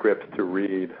even scripts to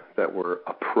read that were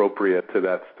appropriate to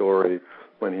that story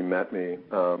when he met me.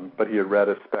 But he had read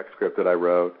a spec script that I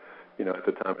wrote. At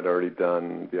the time I'd already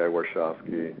done The I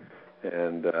Warshawski.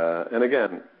 And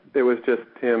again, it was just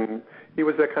him. He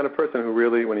was that kind of person who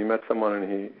really, when he met someone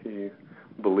and he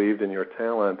believed in your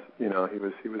talent, he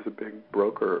was a big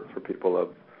broker for people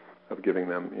of giving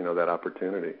them, that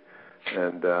opportunity.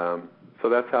 And so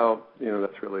that's how,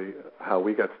 that's really how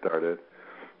we got started.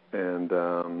 And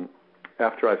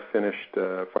after I finished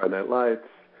Friday Night Lights,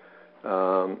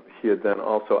 he had then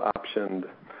also optioned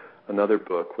another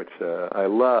book, which I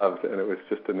loved, and it was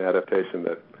just an adaptation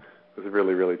that was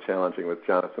really, really challenging, with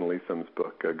Jonathan Leesam's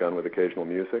book, Gun with Occasional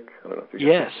Music. I don't know if you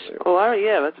Yes.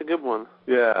 Yeah, that's a good one.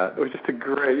 Yeah, it was just a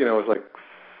great, it was like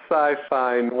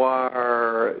sci-fi,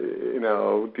 noir,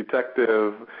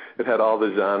 detective. It had all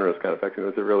the genres kind of. It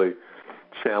was a really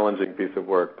challenging piece of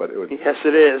work, but it was. Yes,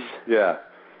 it is. Yeah.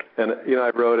 And,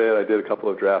 I wrote it. I did a couple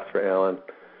of drafts for Alan.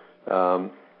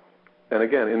 And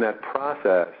again, in that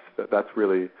process, that's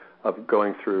really of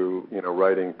going through,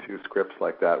 writing 2 scripts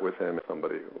like that with him,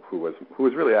 somebody who was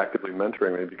really actively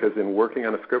mentoring me, because in working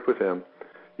on a script with him,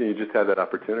 you just had that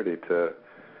opportunity to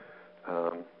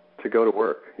go to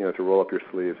work, to roll up your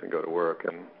sleeves and go to work.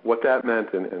 And what that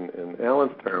meant in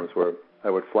Alan's terms were I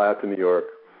would fly out to New York,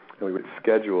 and we would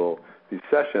schedule these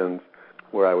sessions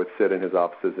where I would sit in his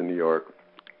offices in New York,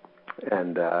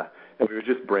 and we would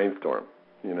just brainstorm,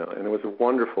 and it was a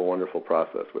wonderful, wonderful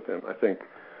process with him. I think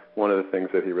one of the things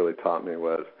that he really taught me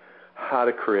was how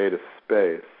to create a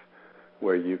space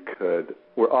where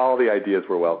all the ideas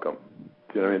were welcome.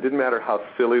 Do you know what I mean? It didn't matter how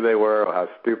silly they were, or how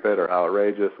stupid, or how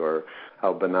outrageous, or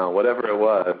how banal, whatever it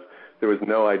was, there was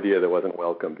no idea that wasn't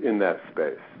welcomed in that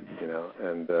space,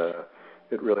 and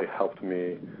it really helped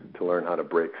me to learn how to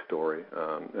break story.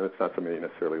 And it's not something you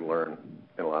necessarily learn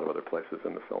in a lot of other places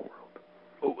in the film world.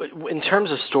 In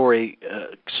terms of story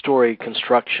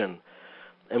construction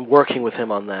and working with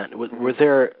him on that, were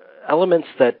there elements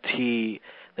that he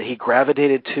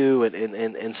gravitated to,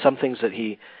 and some things that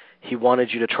he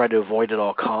wanted you to try to avoid at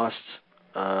all costs?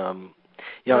 I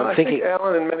think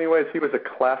Alan, in many ways, he was a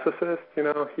classicist.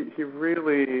 He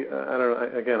really, I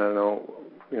don't know,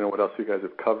 what else you guys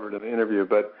have covered in the interview,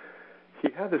 but he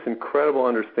had this incredible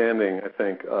understanding, I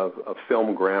think, of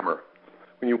film grammar.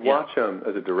 When you watch him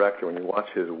as a director, when you watch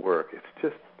his work, it's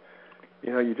just,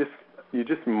 you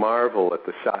just marvel at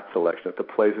the shot selection, at the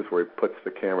places where he puts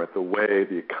the camera, at the way,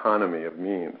 the economy of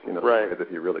means, the way that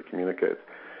he really communicates.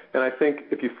 And I think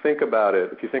if you think about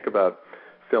it, if you think about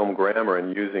film grammar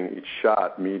and using each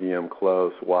shot, medium,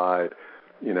 close, wide,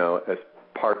 as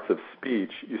parts of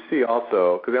speech, you see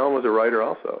also, because Alan was a writer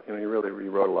also, he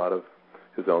wrote a lot of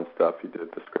his own stuff. He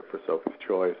did the script for Sophie's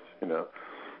Choice,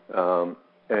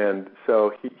 and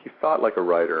so he thought like a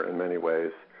writer in many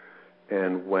ways.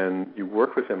 And when you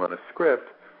work with him on a script,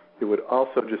 it would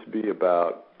also just be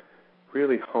about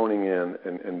really honing in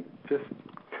and just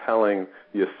telling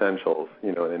the essentials,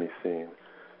 in any scene.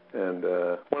 And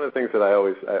one of the things that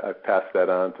I've passed that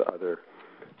on to other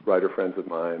writer friends of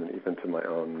mine, and even to my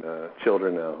own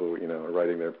children now who, are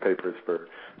writing their papers for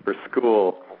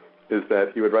school, is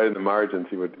that he would write in the margins.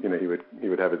 He would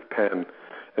have his pen,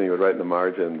 and he would write in the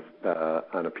margins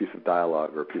on a piece of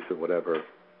dialogue or a piece of whatever,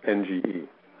 NGE,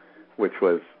 which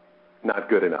was not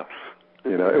good enough.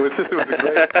 It was a great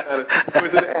it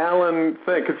was an Alan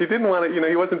thing, because he didn't want to,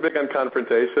 he wasn't big on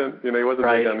confrontation. He wasn't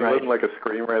big on, he wasn't like a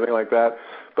screamer or anything like that.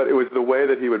 But it was the way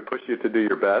that he would push you to do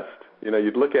your best.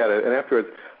 You'd look at it, and afterwards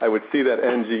I would see that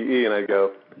NGE, and I'd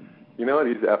go, you know what,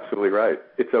 he's absolutely right.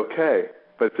 It's okay,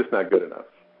 but it's just not good enough.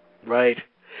 Right.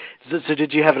 So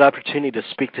did you have an opportunity to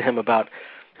speak to him about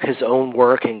his own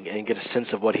work and get a sense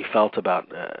of what he felt about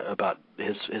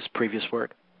his previous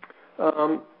work?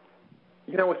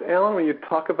 With Alan, when you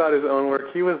talk about his own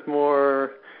work, he was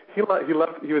more, he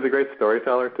was a great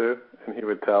storyteller too, and he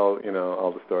would tell,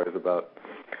 all the stories about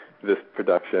this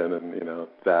production and,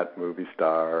 that movie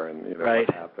star and, what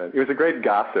happened. He was a great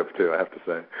gossip too, I have to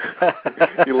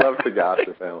say. He loved to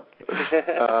gossip, Alan.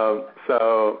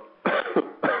 So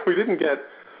we didn't get,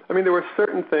 there were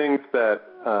certain things that,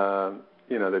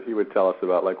 that he would tell us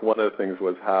about. Like one of the things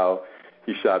was how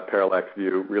he shot Parallax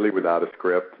View really without a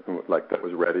script, like that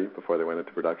was ready before they went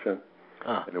into production.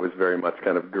 And it was very much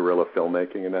kind of guerrilla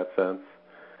filmmaking in that sense.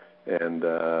 And,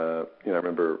 I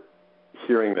remember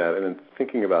hearing that and then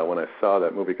thinking about when I saw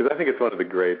that movie, because I think it's one of the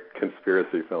great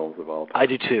conspiracy films of all time. I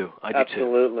do too.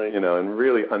 Absolutely. And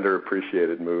really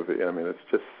underappreciated movie. It's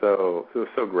just it was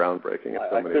so groundbreaking in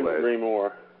so many ways. I couldn't agree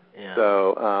more. Yeah.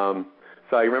 So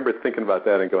I remember thinking about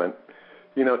that and going,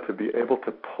 to be able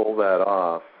to pull that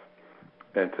off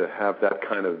and to have that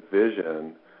kind of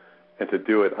vision and to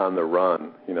do it on the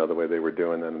run, the way they were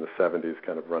doing that in the 70s,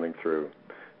 kind of running through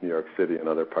New York City and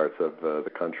other parts of the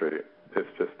country. It's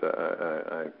just,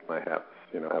 my hat's,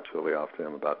 absolutely off to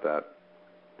him about that.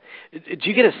 Did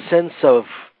you get a sense of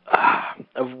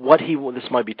what this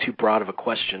might be too broad of a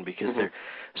question because there are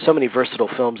so many versatile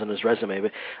films in his resume,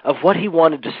 but of what he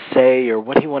wanted to say or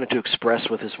what he wanted to express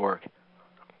with his work?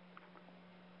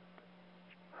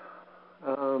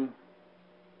 That's a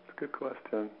good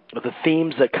question. The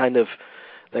themes that kind of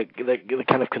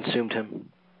consumed him.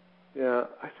 Yeah,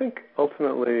 I think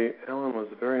ultimately Alan was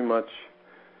very much,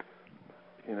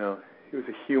 he was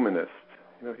a humanist.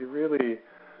 He really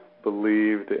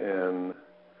believed in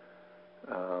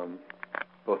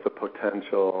both the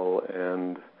potential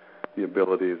and the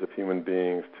abilities of human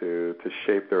beings to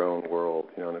shape their own world.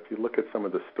 And if you look at some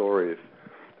of the stories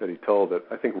that he told that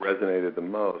I think resonated the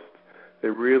most, they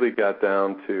really got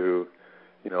down to,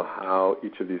 how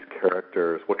each of these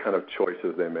characters, what kind of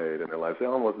choices they made in their lives.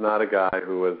 Alan was not a guy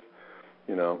who was,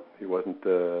 he wasn't,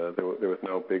 there was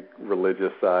no big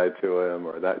religious side to him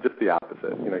or that, just the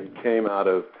opposite. He came out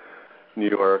of New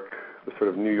York, the sort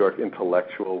of New York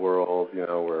intellectual world,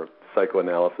 where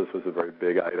psychoanalysis was a very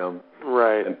big item.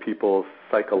 Right. And people's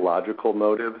psychological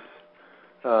motives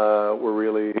were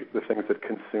really the things that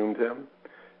consumed him.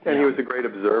 And he was a great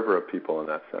observer of people in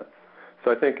that sense.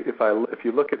 So I think if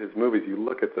you look at his movies, you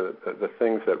look at the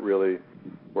things that really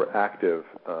were active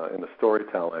in the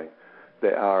storytelling,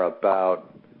 they are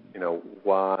about,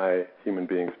 why human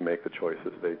beings make the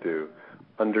choices they do,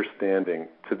 understanding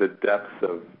to the depths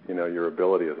of, your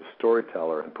ability as a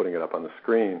storyteller and putting it up on the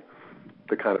screen,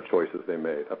 the kind of choices they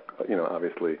made.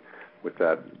 Obviously with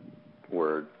that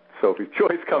word, Sophie's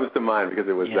Choice comes to mind because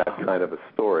it was that kind of a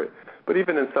story. But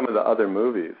even in some of the other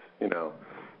movies,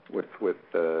 with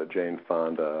Jane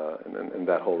Fonda and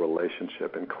that whole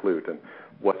relationship and Clute and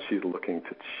what she's looking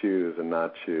to choose and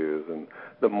not choose and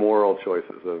the moral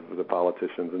choices of the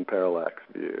politicians in Parallax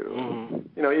View.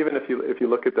 Mm-hmm. Even if you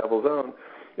look at Devil's Own,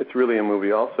 it's really a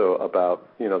movie also about,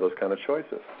 those kind of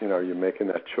choices. Are you making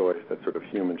that choice, that sort of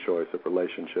human choice of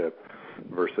relationship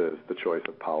versus the choice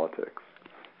of politics,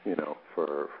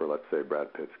 for let's say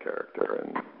Brad Pitt's character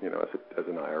and, as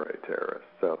an IRA terrorist.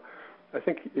 So I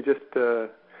think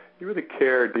he really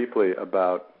cared deeply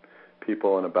about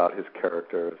people and about his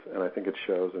characters, and I think it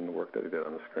shows in the work that he did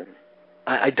on the screen.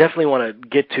 I definitely want to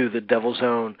get to The Devil's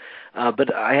Own,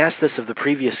 but I asked this of the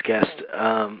previous guest,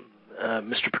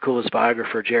 Mr. Pakula's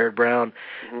biographer, Jared Brown,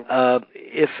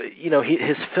 if,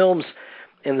 his films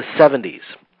in the 70s,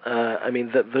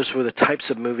 those were the types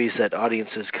of movies that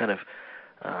audiences kind of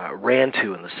ran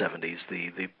to in the 70s,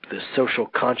 the social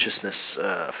consciousness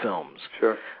films.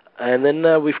 Sure. And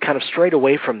then we've kind of strayed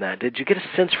away from that. Did you get a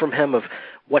sense from him of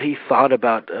what he thought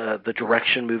about the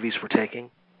direction movies were taking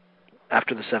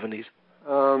after the 70s?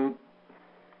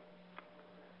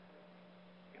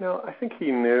 I think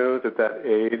he knew that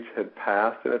age had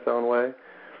passed in its own way,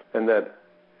 and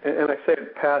I say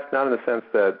it passed not in the sense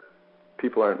that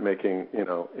people aren't making,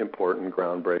 important,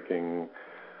 groundbreaking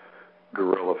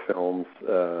guerrilla films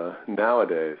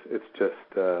nowadays. It's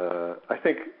just, I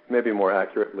think maybe more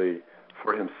accurately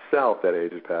for himself, that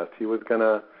age had passed. He wasn't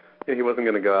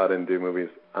gonna go out and do movies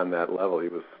on that level. He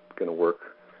was gonna work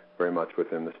very much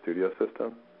within the studio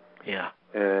system. Yeah.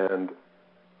 And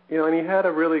and he had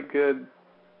a really good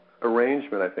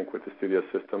arrangement, I think, with the studio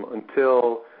system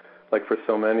until, like for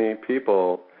so many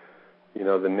people,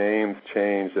 the names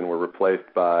changed and were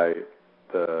replaced by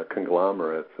the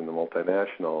conglomerates and the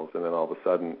multinationals, and then all of a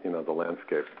sudden, the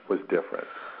landscape was different.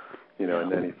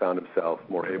 And then he found himself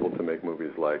more able to make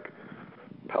movies like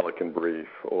Pelican Brief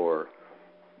or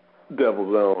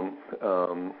Devil's Own,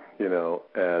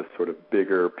 as sort of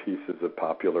bigger pieces of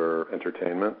popular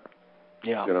entertainment.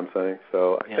 Yeah. You know what I'm saying?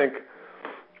 So I think,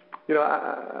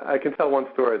 I can tell one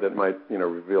story that might,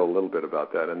 reveal a little bit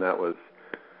about that, and that was,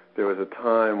 there was a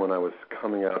time when I was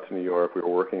coming out to New York, we were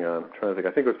working on, I'm trying to think,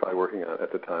 I think it was probably working on,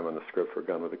 at the time, on the script for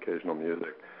Gun with Occasional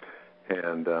Music,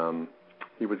 and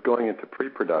he was going into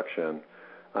pre-production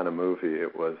on a movie.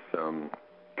 It was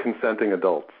Consenting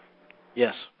Adults.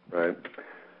 Yes. Right?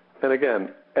 And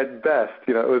again, at best,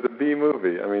 it was a B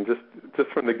movie. I mean, just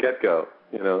from the get-go,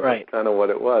 right. Kind of what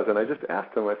it was. And I just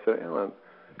asked him, I said, Alan,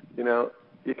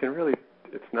 you can really,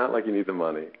 it's not like you need the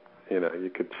money.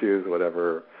 You could choose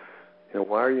whatever,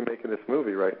 why are you making this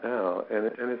movie right now? And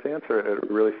his answer, it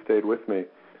really stayed with me.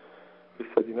 He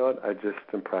said, you know what, I just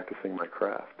am practicing my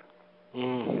craft.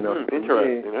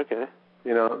 Interesting, okay.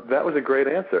 That was a great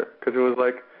answer, because it was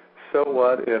like, so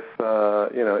what if,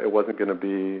 it wasn't going to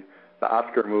be the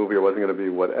Oscar movie or wasn't going to be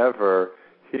whatever.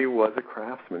 He was a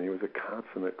craftsman. He was a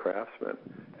consummate craftsman.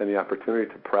 And the opportunity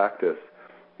to practice,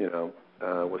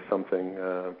 was something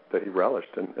that he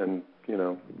relished. And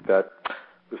that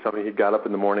was something he got up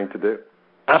in the morning to do.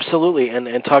 Absolutely. And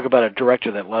talk about a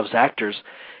director that loves actors.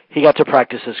 He got to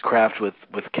practice his craft with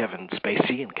Kevin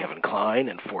Spacey and Kevin Kline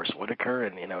and Forrest Whitaker.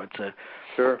 And, it's a...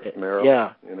 Sure. Meryl.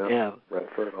 Yeah.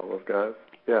 Redford, all those guys.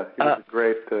 Yeah, he was a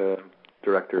great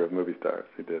director of movie stars.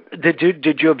 He did.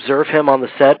 Did you observe him on the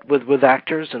set with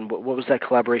actors, and what was that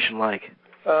collaboration like?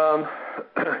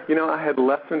 I had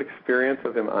less of an experience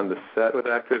of him on the set with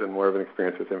actors and more of an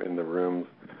experience with him in the rooms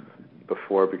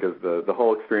before, because the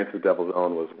whole experience of Devil's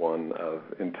Own was one of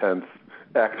intense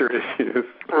actor issues.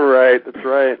 Right, that's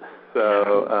right.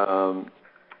 So,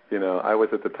 I was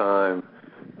at the time,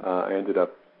 I ended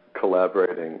up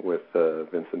collaborating with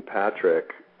Vincent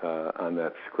Patrick on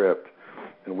that script,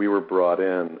 and we were brought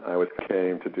in. I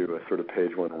came to do a sort of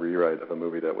page one rewrite of a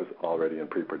movie that was already in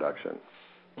pre-production.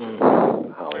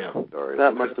 Hollywood story.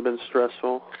 That must have been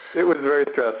stressful. It was very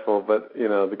stressful, but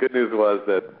the good news was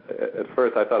that at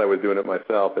first I thought I was doing it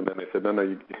myself, and then they said, no,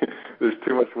 there's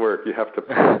too much work. You have to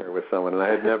partner with someone. And I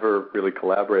had never really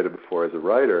collaborated before as a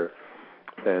writer,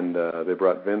 and they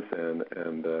brought Vince in,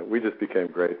 and we just became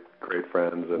great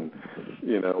friends, and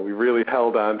we really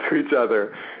held on to each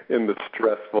other in the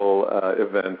stressful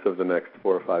events of the next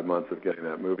 4 or 5 months of getting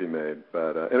that movie made.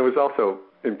 But and it was also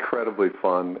incredibly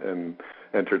fun and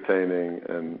entertaining,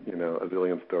 and a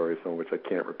zillion stories, some of which I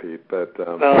can't repeat. But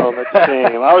no, that's a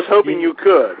shame. I was hoping you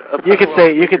could. You could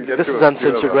say this is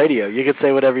uncensored radio. You could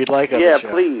say whatever you'd like on the show.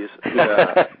 Please.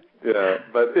 Yeah.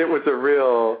 But it was a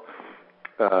real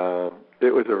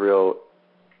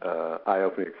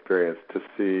eye-opening experience to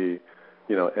see,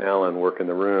 Alan work in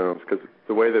the rooms, because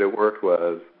the way that it worked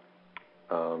was,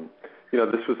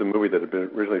 this was a movie that had been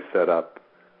originally set up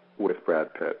with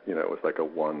Brad Pitt. It was like a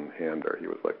one-hander. He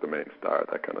was like the main star,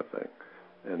 that kind of thing.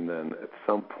 And then at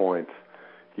some point,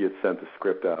 he had sent the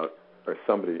script out, or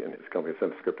somebody in his company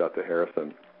sent the script out to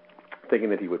Harrison, thinking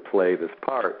that he would play this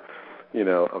part,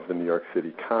 of the New York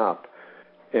City cop.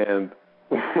 And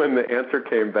when the answer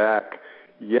came back,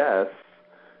 yes,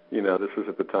 this was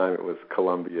at the time, it was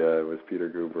Columbia, it was Peter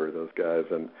Guber, those guys,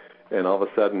 and all of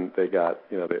a sudden they got,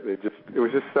 it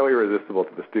was just so irresistible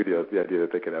to the studios, the idea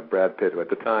that they could have Brad Pitt, who at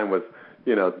the time was,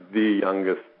 the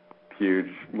youngest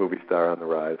huge movie star on the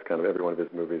rise. Kind of every one of his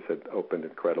movies had opened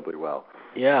incredibly well.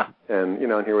 Yeah. And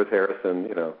and here was Harrison,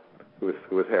 who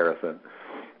was Harrison,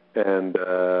 and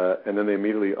then they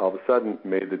immediately all of a sudden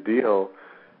made the deal,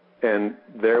 and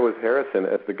there was Harrison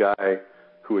as the guy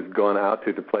who was gone out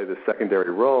to play the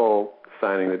secondary role,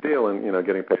 signing the deal, and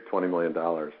getting paid $20 million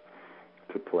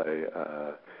to play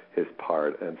his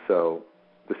part, and so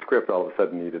the script all of a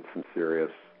sudden needed some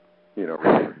serious,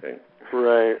 reworking.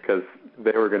 Right. Because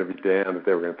they were going to be damned if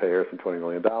they were going to pay Harrison $20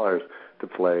 million to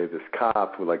play this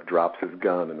cop who drops his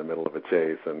gun in the middle of a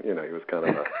chase, and he was kind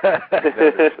of a.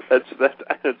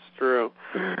 That's true.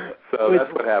 So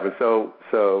that's what happened.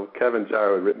 So Kevin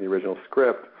Jarrow had written the original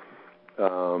script,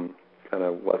 kind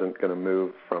of wasn't going to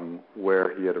move from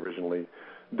where he had originally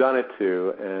done it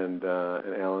to, and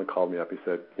Alan called me up. He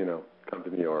said, come to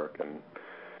New York and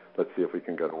let's see if we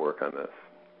can go to work on this.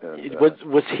 And,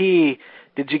 was he?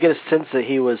 Did you get a sense that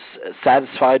he was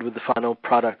satisfied with the final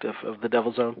product of The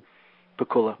Devil's Own,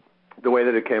 Pakula? The way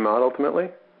that it came out ultimately?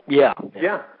 Yeah.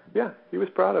 He was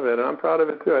proud of it, and I'm proud of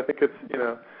it too. I think it's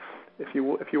if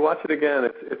you watch it again,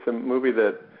 it's a movie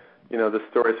that the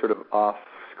story sort of off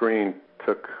screen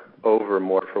took over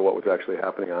more for what was actually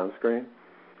happening on screen,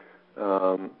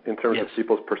 in terms of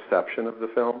people's perception of the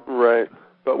film. Right.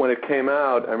 But when it came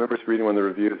out, I remember reading one of the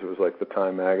reviews. It was like the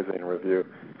Time magazine review.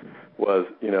 Was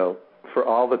for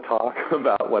all the talk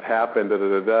about what happened, this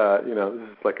is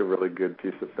like a really good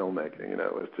piece of filmmaking.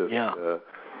 It was just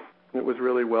it was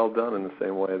really well done in the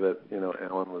same way that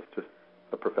Alan was just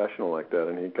a professional like that,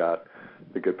 and he got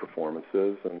the good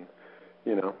performances, and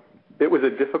it was a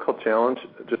difficult challenge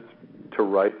just to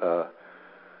write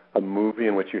a movie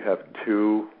in which you have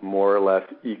two more or less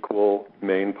equal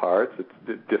main parts.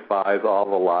 It defies all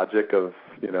the logic of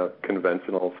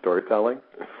conventional storytelling.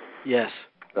 Yes.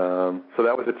 So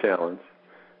that was a challenge,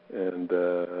 and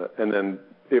then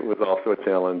it was also a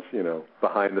challenge,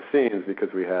 behind the scenes, because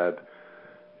we had,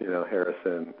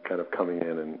 Harrison kind of coming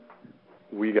in, and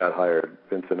we got hired,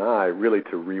 Vince and I, really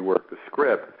to rework the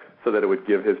script so that it would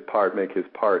make his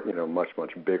part, much,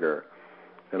 much bigger,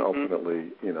 and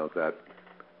ultimately, that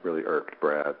really irked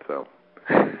Brad. So.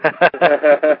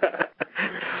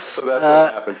 So that's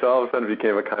what happened. So all of a sudden it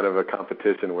became a kind of a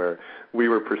competition where we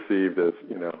were perceived as,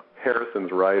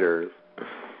 Harrison's writers,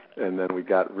 and then we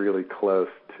got really close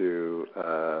to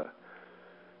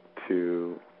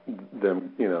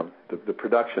them, the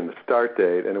production, the start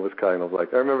date, and it was kind of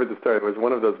like, I remember the start, it was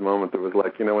one of those moments that was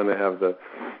like, when they have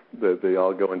they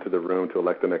all go into the room to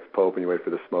elect the next pope and you wait for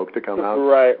the smoke to come out.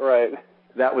 Right.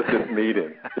 That was this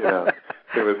meeting,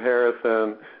 It was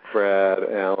Harrison, Brad,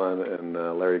 Alan, and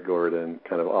Larry Gordon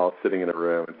kind of all sitting in a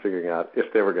room and figuring out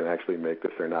if they were going to actually make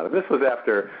this or not. And this was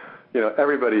after,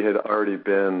 everybody had already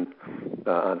been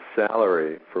on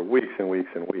salary for weeks and weeks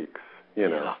and weeks,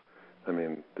 Yeah. I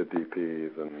mean, the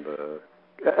DPs and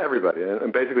everybody.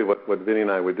 And basically what Vinny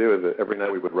and I would do is that every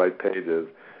night we would write pages,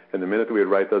 and the minute that we would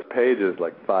write those pages,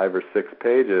 like 5 or 6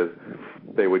 pages,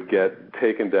 they would get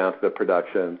taken down to the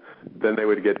production. Then they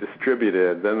would get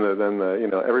distributed. Then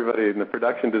the everybody in the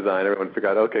production design, everyone figured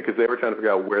out, okay, because they were trying to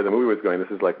figure out where the movie was going. This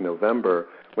is like November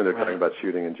when they're talking about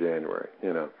shooting in January,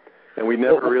 And we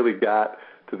never really got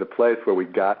to the place where we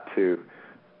got to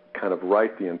kind of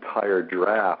write the entire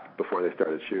draft before they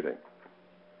started shooting.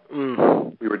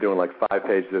 We were doing like 5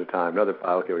 pages at a time. Another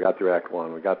 5. Okay, we got through Act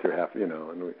 1. We got through half. And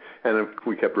then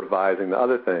we kept revising the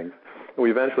other things. And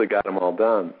we eventually got them all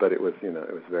done. But it was, it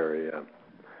was very,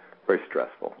 very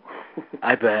stressful.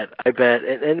 I bet. But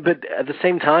at the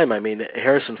same time, I mean,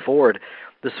 Harrison Ford.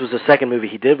 This was the second movie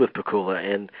he did with Pakula,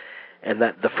 and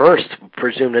that the first,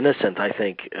 Presumed Innocent, I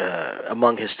think,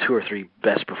 among his 2 or 3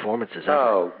 best performances ever.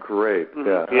 Oh, great!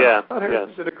 Yeah. I thought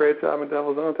Harrison did a great job in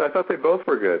Devil's Own. I thought they both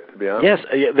were good, to be honest.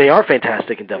 Yes, they are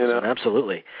fantastic in Devil's Own,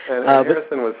 absolutely. And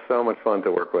Harrison was so much fun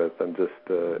to work with, and just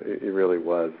he really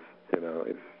was.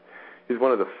 He's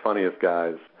one of the funniest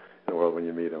guys in the world when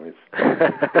you meet him. He's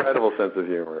incredible sense of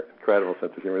humor.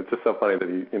 It's just so funny that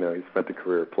he spent a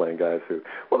career playing guys who.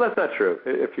 Well, that's not true.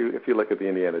 If you look at the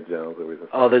Indiana Jones movies.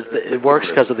 It works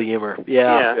because of the humor.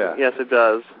 Yeah. Yes, it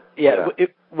does. Yeah.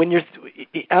 When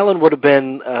Alan would have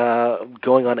been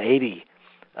going on 80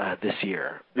 this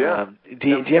year. Yeah. Do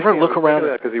you ever look around?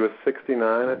 Because he was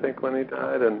 69, I think, when he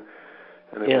died, and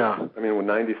it was, when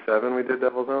 97 we did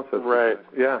Devil's Own. So right.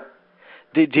 Yeah.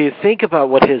 Do you think about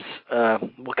what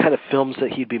kind of films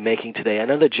that he'd be making today? I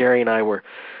know that Jerry and I were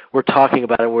talking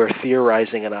about it. We were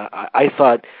theorizing, and I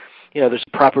thought, there's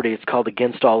a property. It's called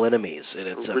Against All Enemies, and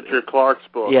it's Richard Clarke's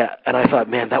book. Yeah, and I thought,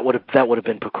 man, that would have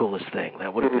been Pakula's thing.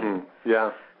 That would have been.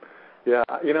 Yeah.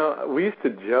 We used to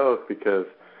joke because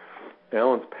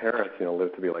Alan's parents,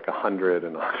 lived to be like 100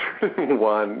 and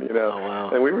 101, Oh, wow.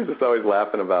 And we were just always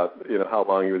laughing about, how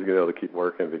long he was going to be able to keep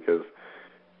working because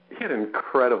he had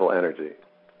incredible energy.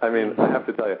 I mean, I have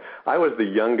to tell you, I was the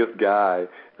youngest guy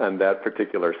on that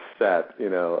particular set,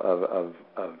 of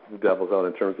Devil's Own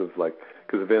in terms of like,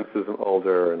 because Vince is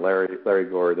older and Larry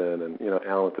Gordon and,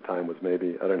 Alan at the time was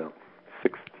maybe,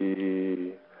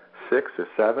 66 or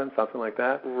 7, something like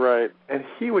that. Right. And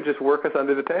he would just work us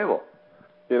under the table,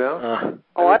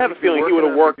 I have a feeling he would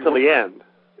have worked till the end.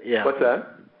 Yeah. What's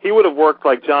that? He would have worked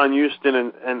like John Huston,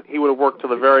 and he would have worked till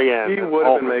the very end. He would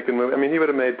have been making movies. I mean, he would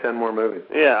have made 10 more movies.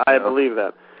 Yeah, I believe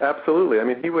that. Absolutely. I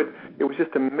mean, it was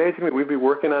just amazing. We'd be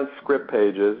working on script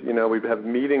pages, we'd have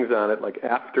meetings on it like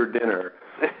after dinner,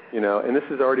 and this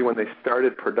is already when they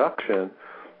started production,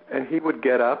 and he would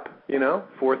get up,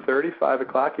 4:30, 5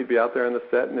 o'clock, he'd be out there on the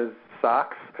set in his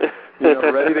socks,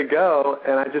 ready to go,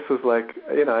 and I just was like,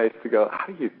 I used to go, how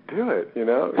do you do it,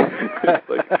 It's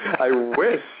like, I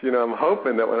wish, I'm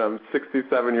hoping that when I'm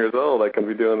 67 years old, I can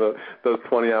be doing those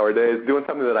 20-hour days, doing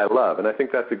something that I love, and I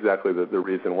think that's exactly the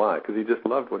reason why, because he just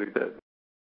loved what he did.